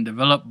 published and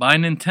developed by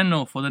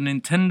Nintendo for the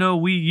Nintendo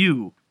Wii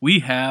U, we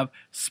have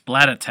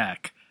Splat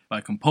Attack by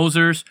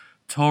composers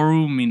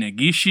Toru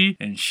Minegishi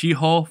and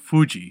Shiho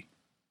Fuji.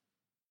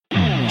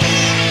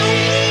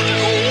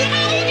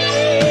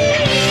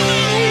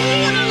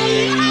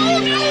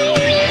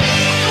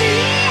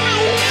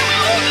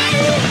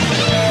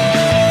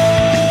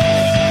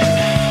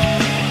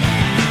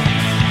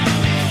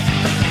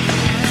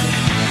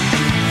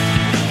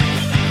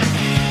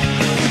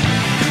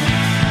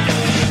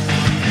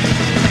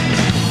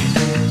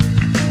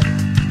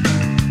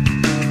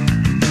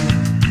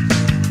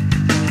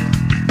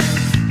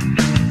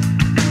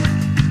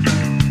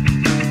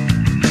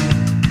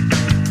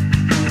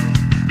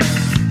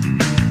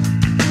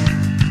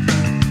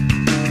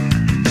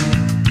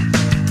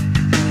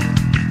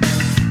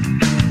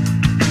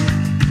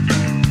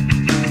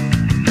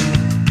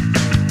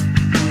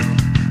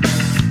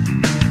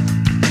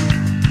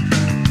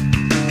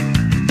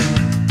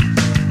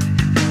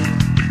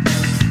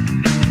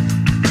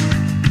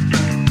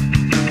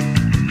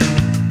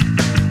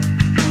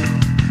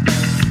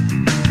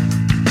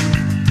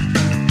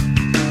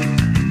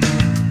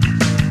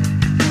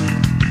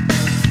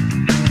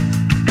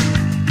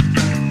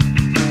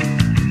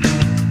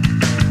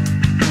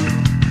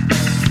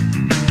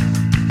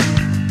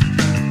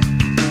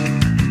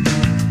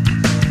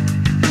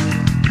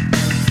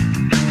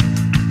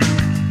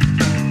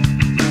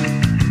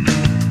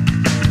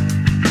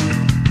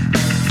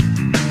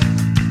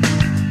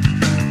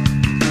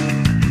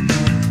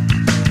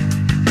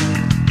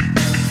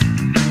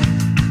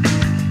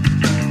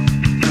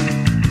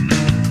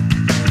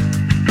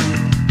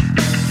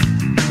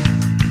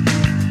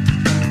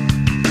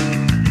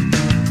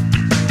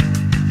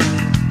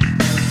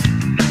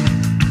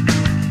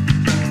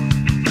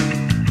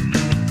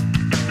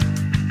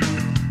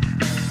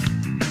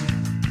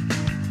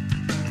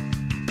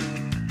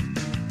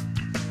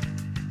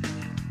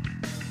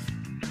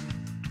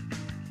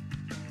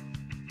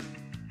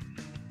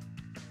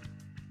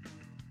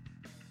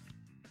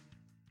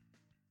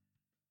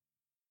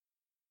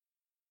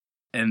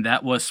 And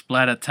that was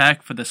Splat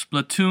Attack for the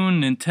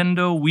Splatoon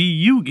Nintendo Wii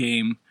U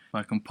game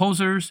by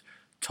composers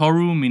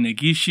Toru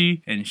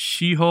Minegishi and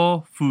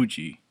Shiho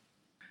Fuji.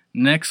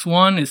 Next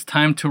one is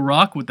time to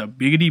rock with the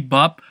Biggity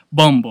Bop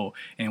Bumble.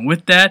 And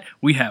with that,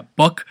 we have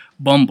Buck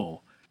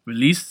Bumble.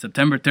 Released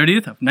September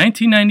 30th of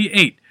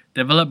 1998,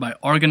 developed by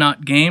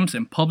Argonaut Games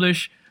and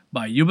published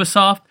by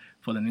Ubisoft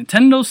for the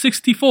Nintendo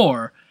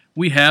 64,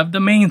 we have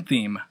the main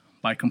theme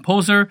by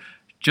composer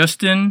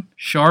Justin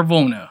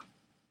Charvona.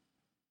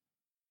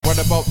 What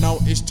about now?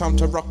 It's time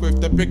to rock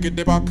with the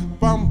Biggity Bop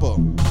Bumble.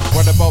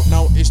 What about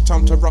now? It's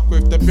time to rock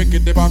with the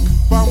Biggity Bop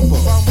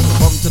Bumble.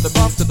 Bum to the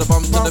bump to the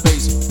bump to the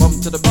bass.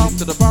 Bum to the bump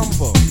to the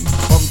bumble.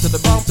 Bum to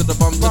the bump to the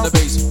bump to the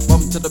bass.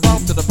 Bum to the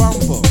bump to the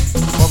bumble.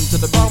 Bum to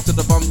the bump to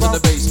the bump to the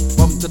bass.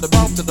 Bum to the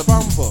bump to the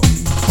bumble.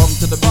 Bum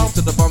to the bump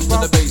to the bump to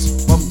the bass.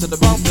 Bum to the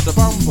bump to the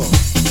bumble.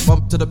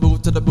 Bump to the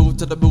boot to the boot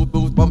to the boot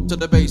boot. Bump to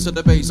the bass to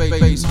the bass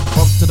bass.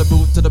 Bump to the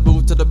boot to the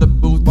boot to the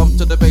boot. Bump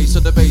to the bass to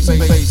the bass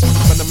bass.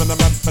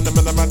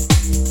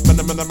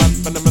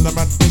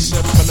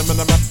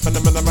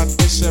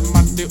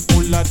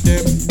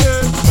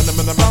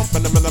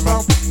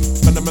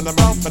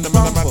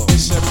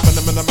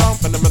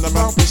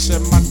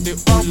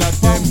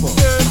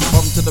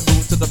 Bump to the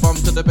boot to the bump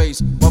to the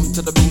bass. Bump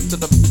to the boot to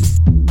the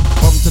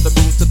bump to the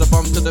boot to the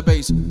bump to the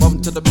bass.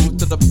 Bump to the boot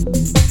to the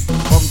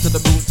bump to the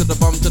boot to the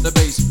bump to the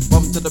bass.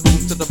 Bump to the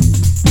boot to the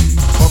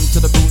bump to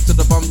the boot to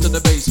the bump to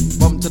the bass.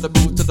 Bump to the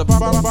boot to the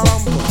bump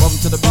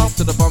to the bump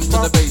to the bump to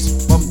the bass.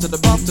 Bump to the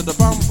bump to the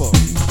bumble.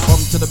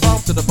 Bump to the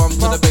bump to the bump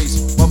to the bass.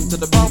 Bump to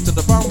the bump to the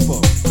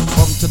bumble.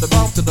 Bump to the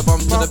bump to the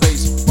bump to the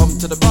bass. Bump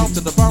to the bump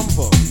to the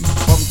bumble.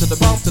 Bump to the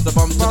bump to the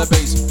bump to the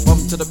bass.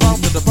 Bump to the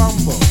bump to the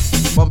bumble.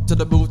 Bump to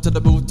the boot to the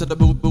boot to the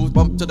boot boot.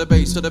 Bump to the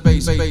bass to the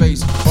bass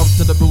bass. Bump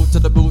to the boot to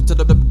the boot to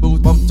the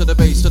boot. Bump to the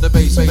bass to the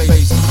bass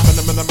bass.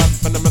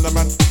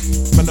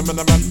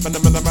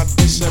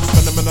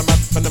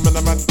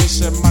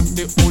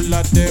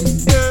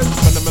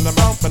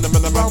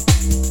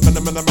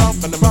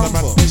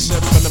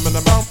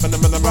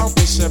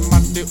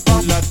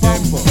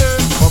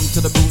 Bump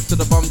to the boot to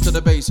the bump to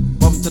the bass.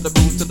 Bump to the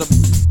boot to the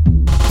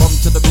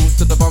bump to the boot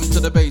to the bump to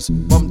the bass.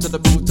 Bump to the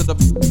boot to the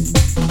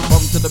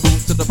bump to the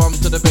boot to the bump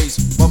to the bass.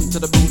 Bump to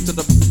the boot to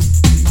the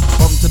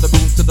bump to the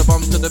boot to the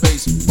bump to the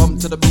bass. Bump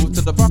to the boot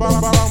to the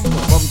bump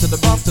to the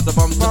bump to the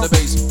bump to the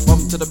bass.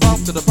 Bump to the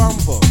bump to the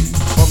bumble.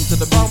 Bump to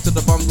the bump to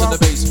the bump to the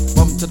bass.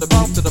 Bump to the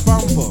bump to the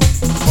bumble.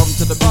 Bump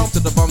to the bump to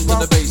the bump to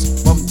the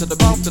bass. Bump to the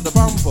bump to the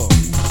bumble.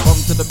 Bump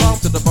to the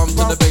bump to the bump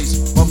to the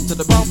bass. Bump to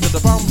the bump to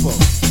the bumble.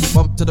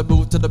 Bump to the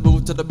boot to the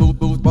boot to the boot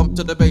boot. Bump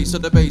to the bass to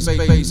the bass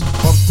bass.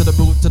 Bump to the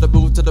boot to the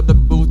boot to the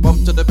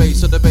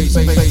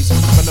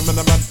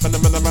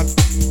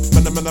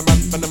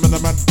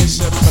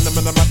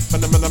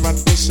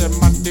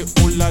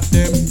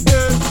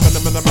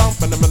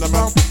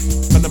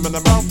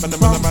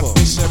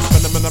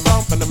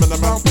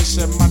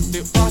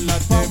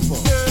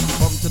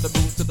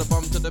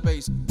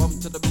bum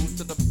to the boot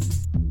to the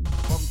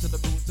bum to the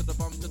boot to the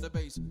bum to the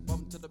bass,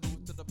 bum to the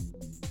boot to the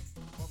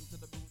bum to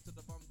the boot to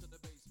the bum to the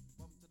bass,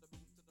 bum to the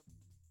boot to the.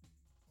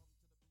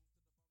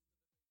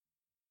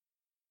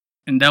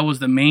 And that was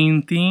the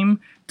main theme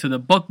to the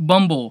Buck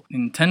Bumble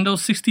Nintendo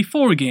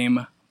 64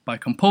 game by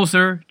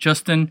composer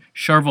Justin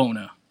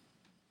Sharvona.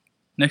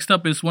 Next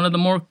up is one of the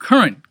more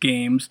current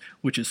games,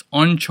 which is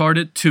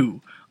Uncharted 2: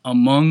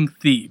 Among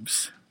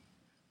Thieves.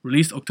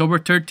 Released October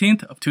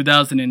 13th of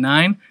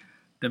 2009,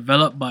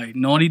 developed by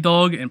Naughty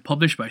Dog and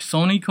published by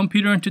Sony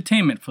Computer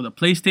Entertainment for the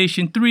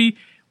PlayStation 3,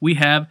 we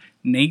have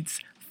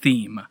Nate's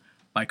Theme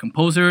by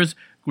composers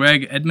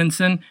Greg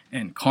Edmondson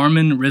and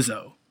Carmen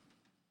Rizzo.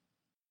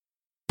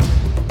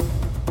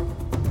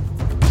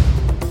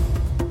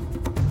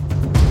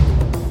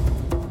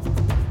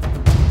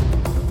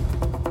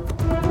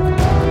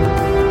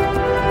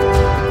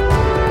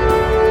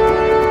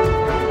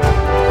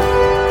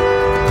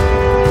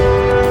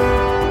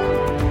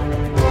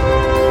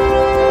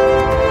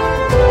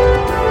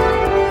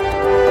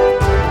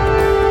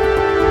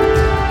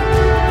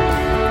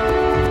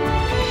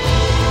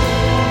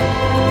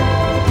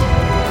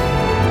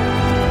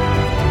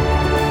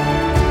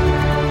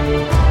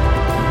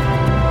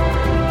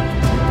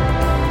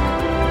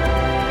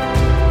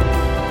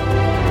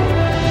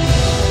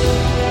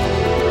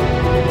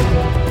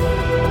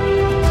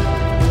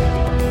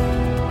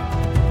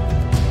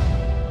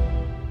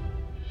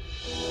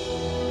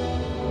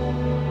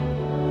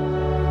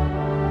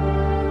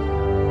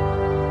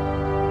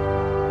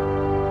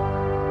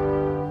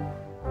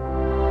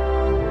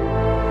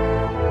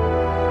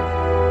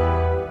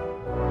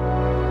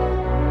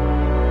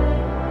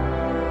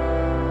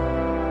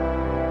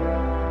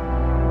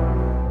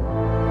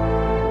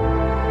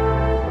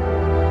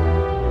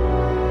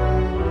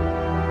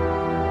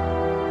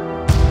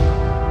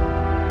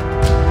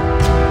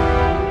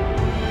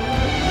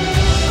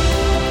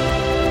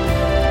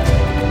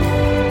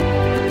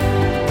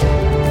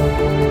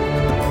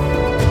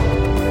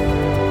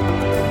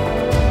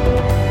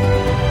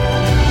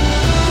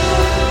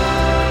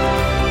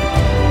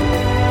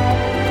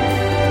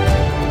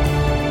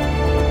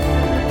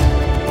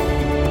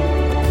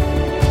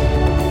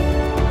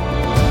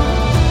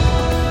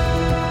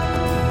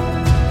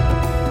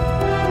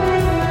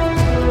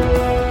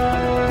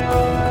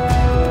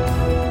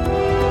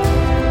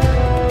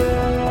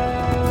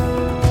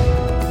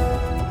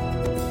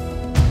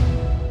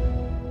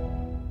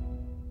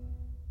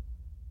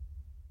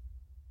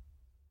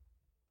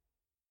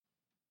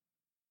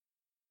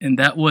 And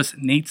that was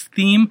Nate's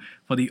Theme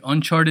for the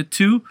Uncharted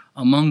 2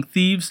 Among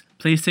Thieves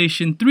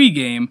PlayStation 3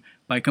 game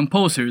by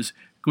composers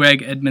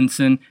Greg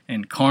Edmondson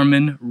and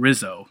Carmen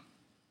Rizzo.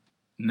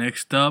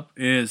 Next up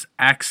is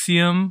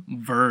Axiom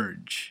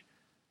Verge,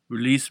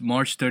 released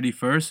March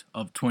 31st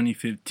of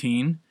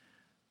 2015,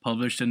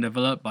 published and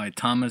developed by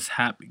Thomas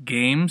Happ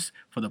Games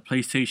for the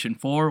PlayStation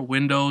 4,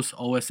 Windows,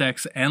 OS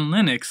X, and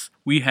Linux.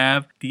 We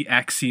have The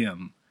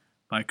Axiom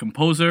by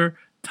composer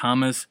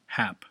Thomas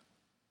Happ.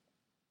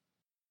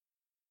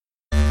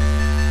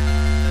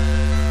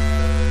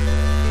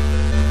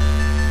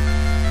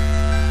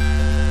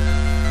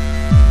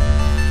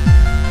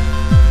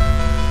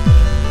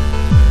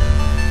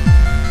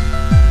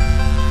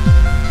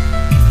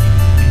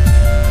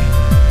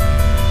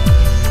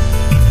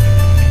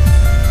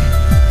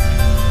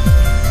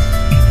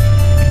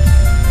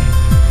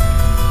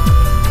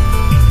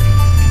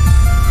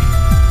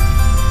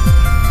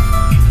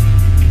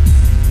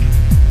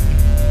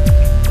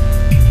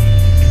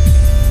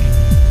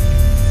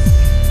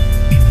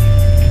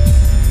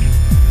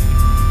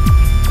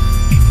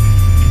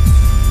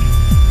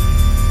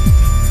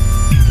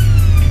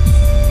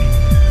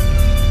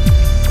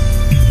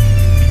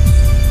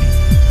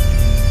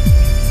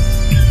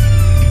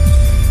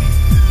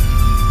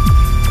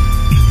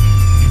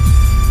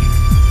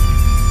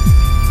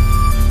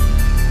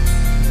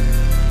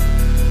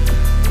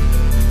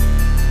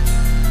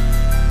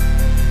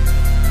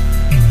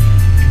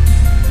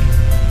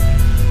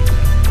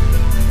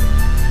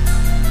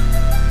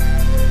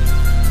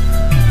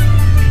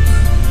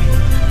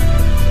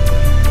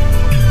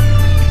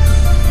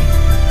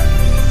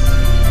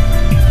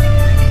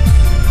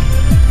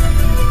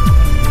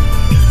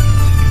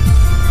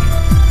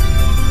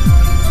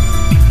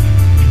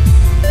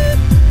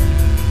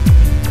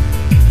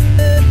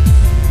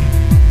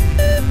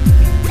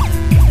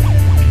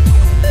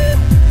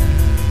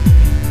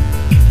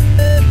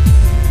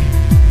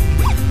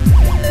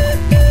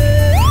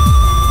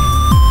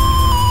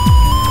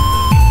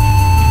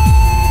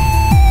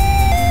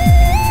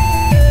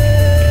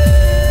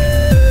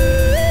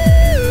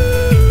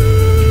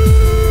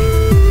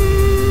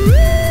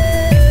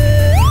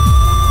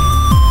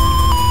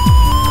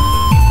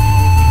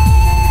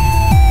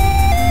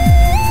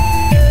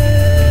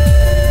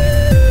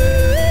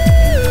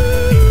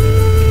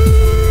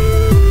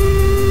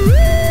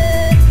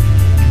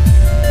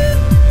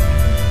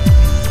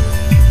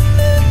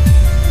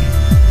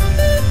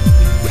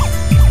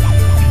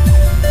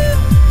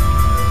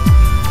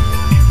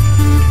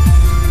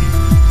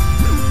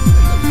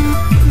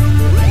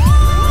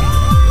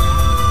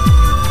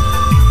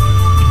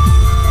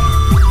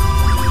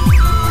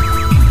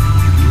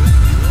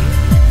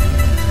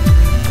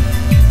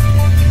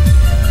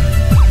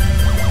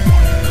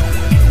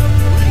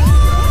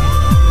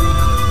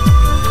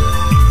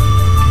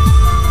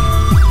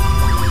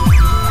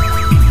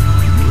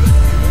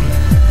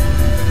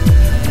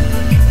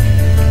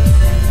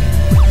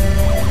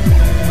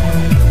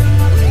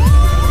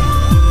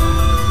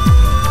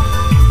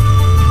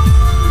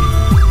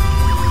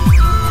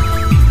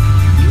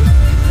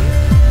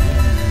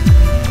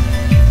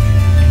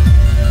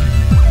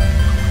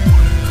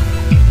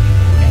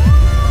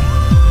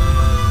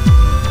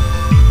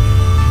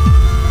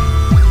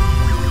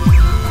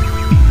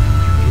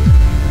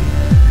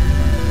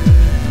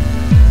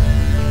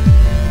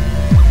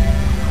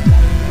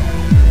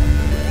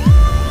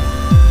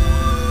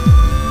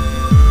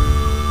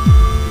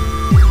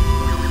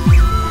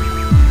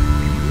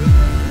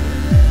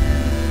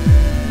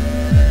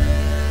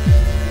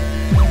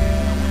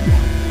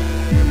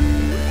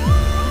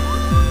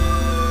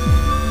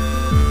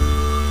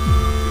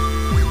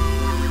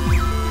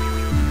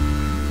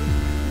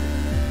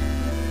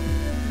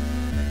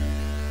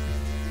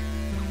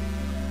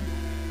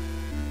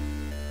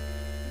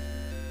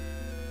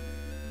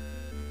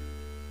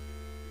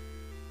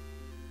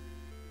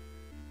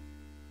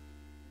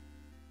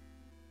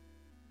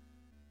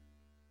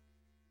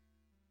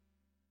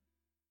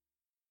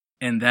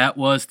 And that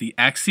was the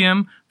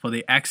Axiom for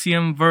the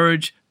Axiom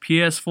Verge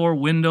PS4,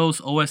 Windows,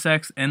 OS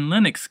X, and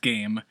Linux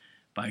game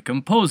by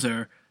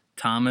composer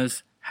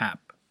Thomas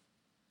Happ.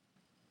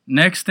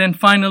 Next and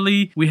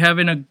finally, we have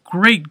a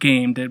great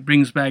game that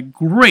brings back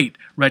great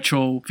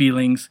retro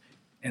feelings,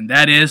 and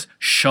that is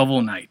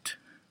Shovel Knight.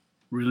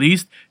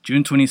 Released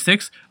June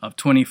 26th of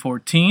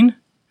 2014.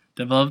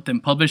 Developed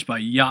and published by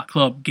Yacht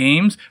Club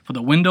Games for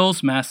the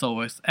Windows, Mac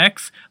OS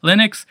X,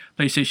 Linux,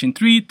 PlayStation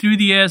 3,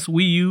 3DS,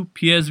 Wii U,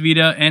 PS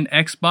Vita, and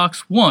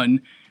Xbox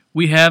One,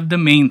 we have the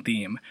main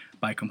theme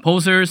by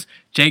composers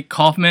Jake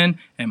Kaufman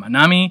and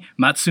Manami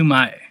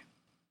Matsumae.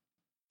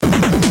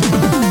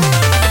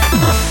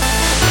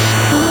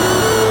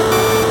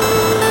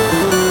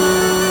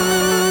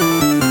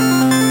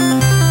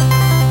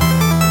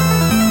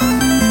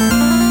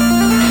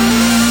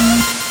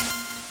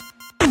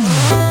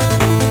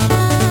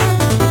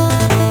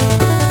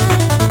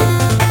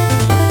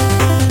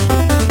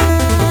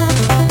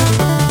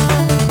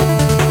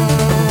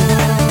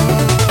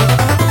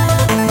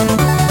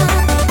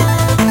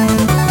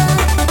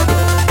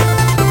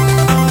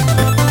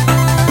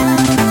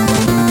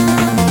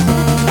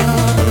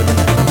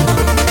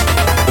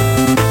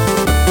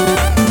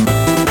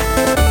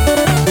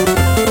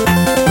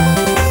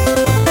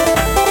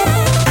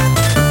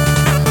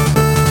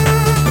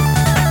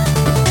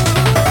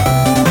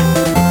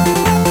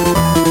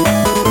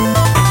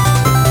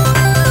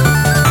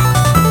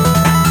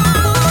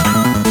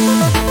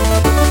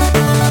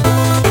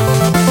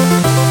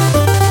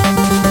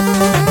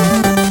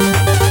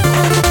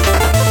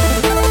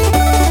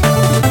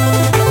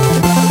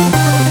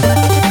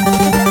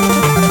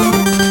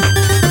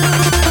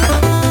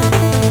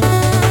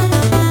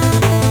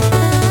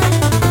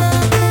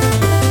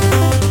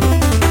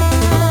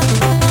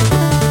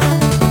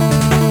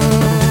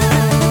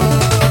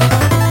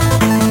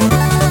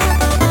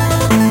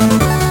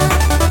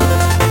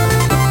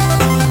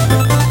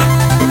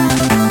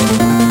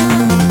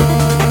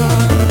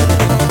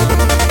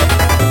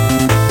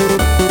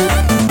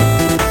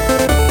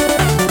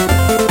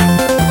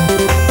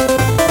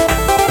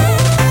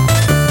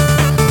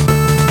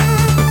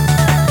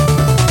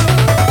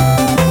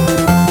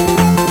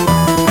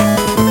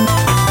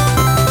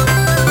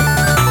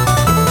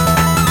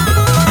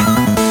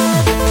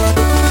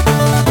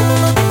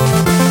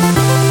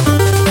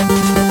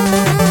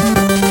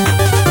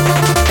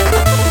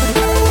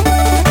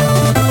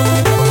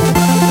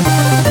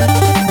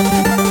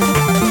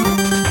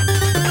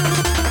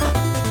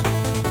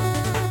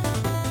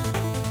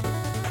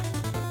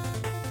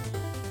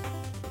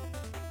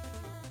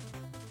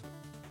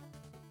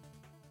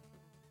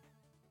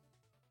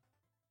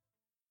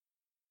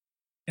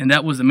 And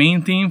that was the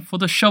main theme for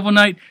the Shovel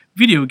Knight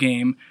video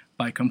game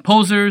by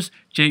composers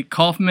Jake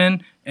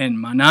Kaufman and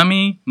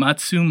Manami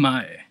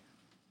Matsumae.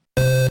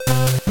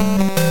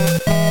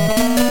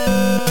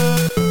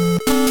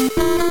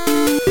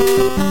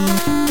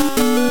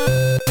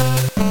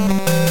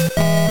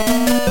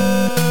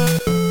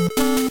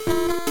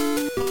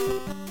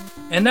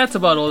 And that's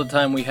about all the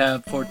time we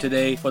have for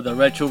today for the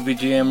Retro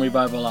VGM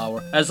Revival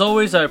Hour. As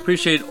always, I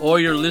appreciate all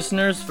your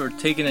listeners for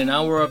taking an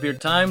hour of your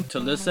time to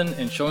listen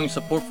and showing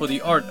support for the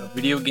art of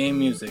video game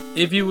music.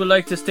 If you would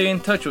like to stay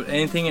in touch with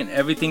anything and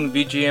everything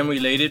VGM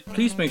related,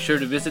 please make sure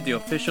to visit the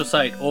official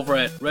site over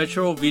at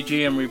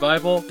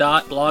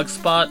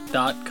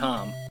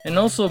retrovgmrevival.blogspot.com. And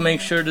also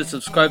make sure to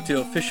subscribe to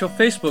the official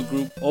Facebook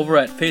group over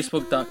at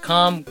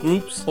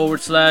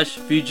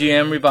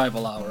facebook.com/groups/VGM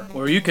Revival Hour,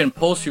 where you can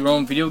post your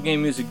own video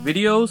game music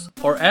videos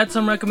or add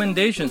some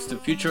recommendations to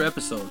future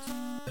episodes.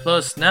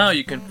 Plus, now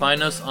you can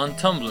find us on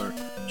Tumblr.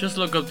 Just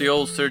look up the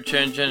old search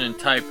engine and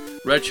type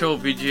Retro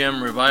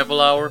VGM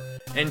Revival Hour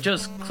and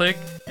just click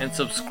and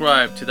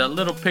subscribe to that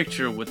little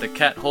picture with the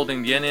cat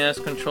holding the NES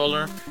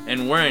controller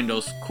and wearing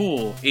those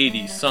cool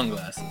 80s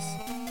sunglasses.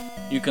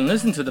 You can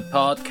listen to the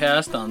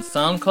podcast on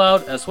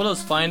SoundCloud as well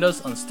as find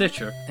us on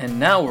Stitcher. And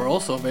now we're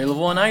also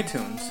available on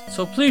iTunes.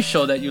 So please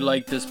show that you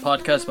like this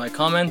podcast by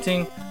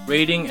commenting,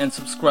 rating, and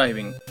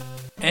subscribing.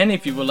 And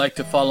if you would like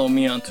to follow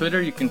me on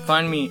Twitter, you can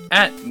find me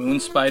at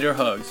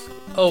MoonSpiderHugs.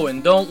 Oh,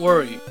 and don't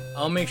worry,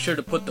 I'll make sure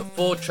to put the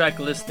full track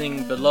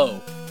listing below.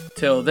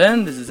 Till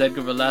then, this is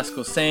Edgar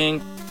Velasco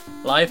saying,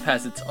 life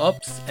has its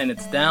ups and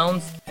its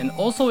downs, and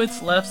also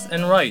its lefts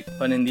and right,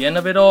 but in the end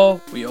of it all,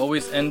 we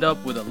always end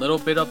up with a little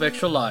bit of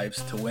extra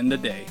lives to win the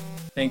day.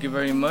 Thank you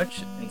very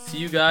much, and see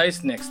you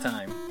guys next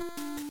time.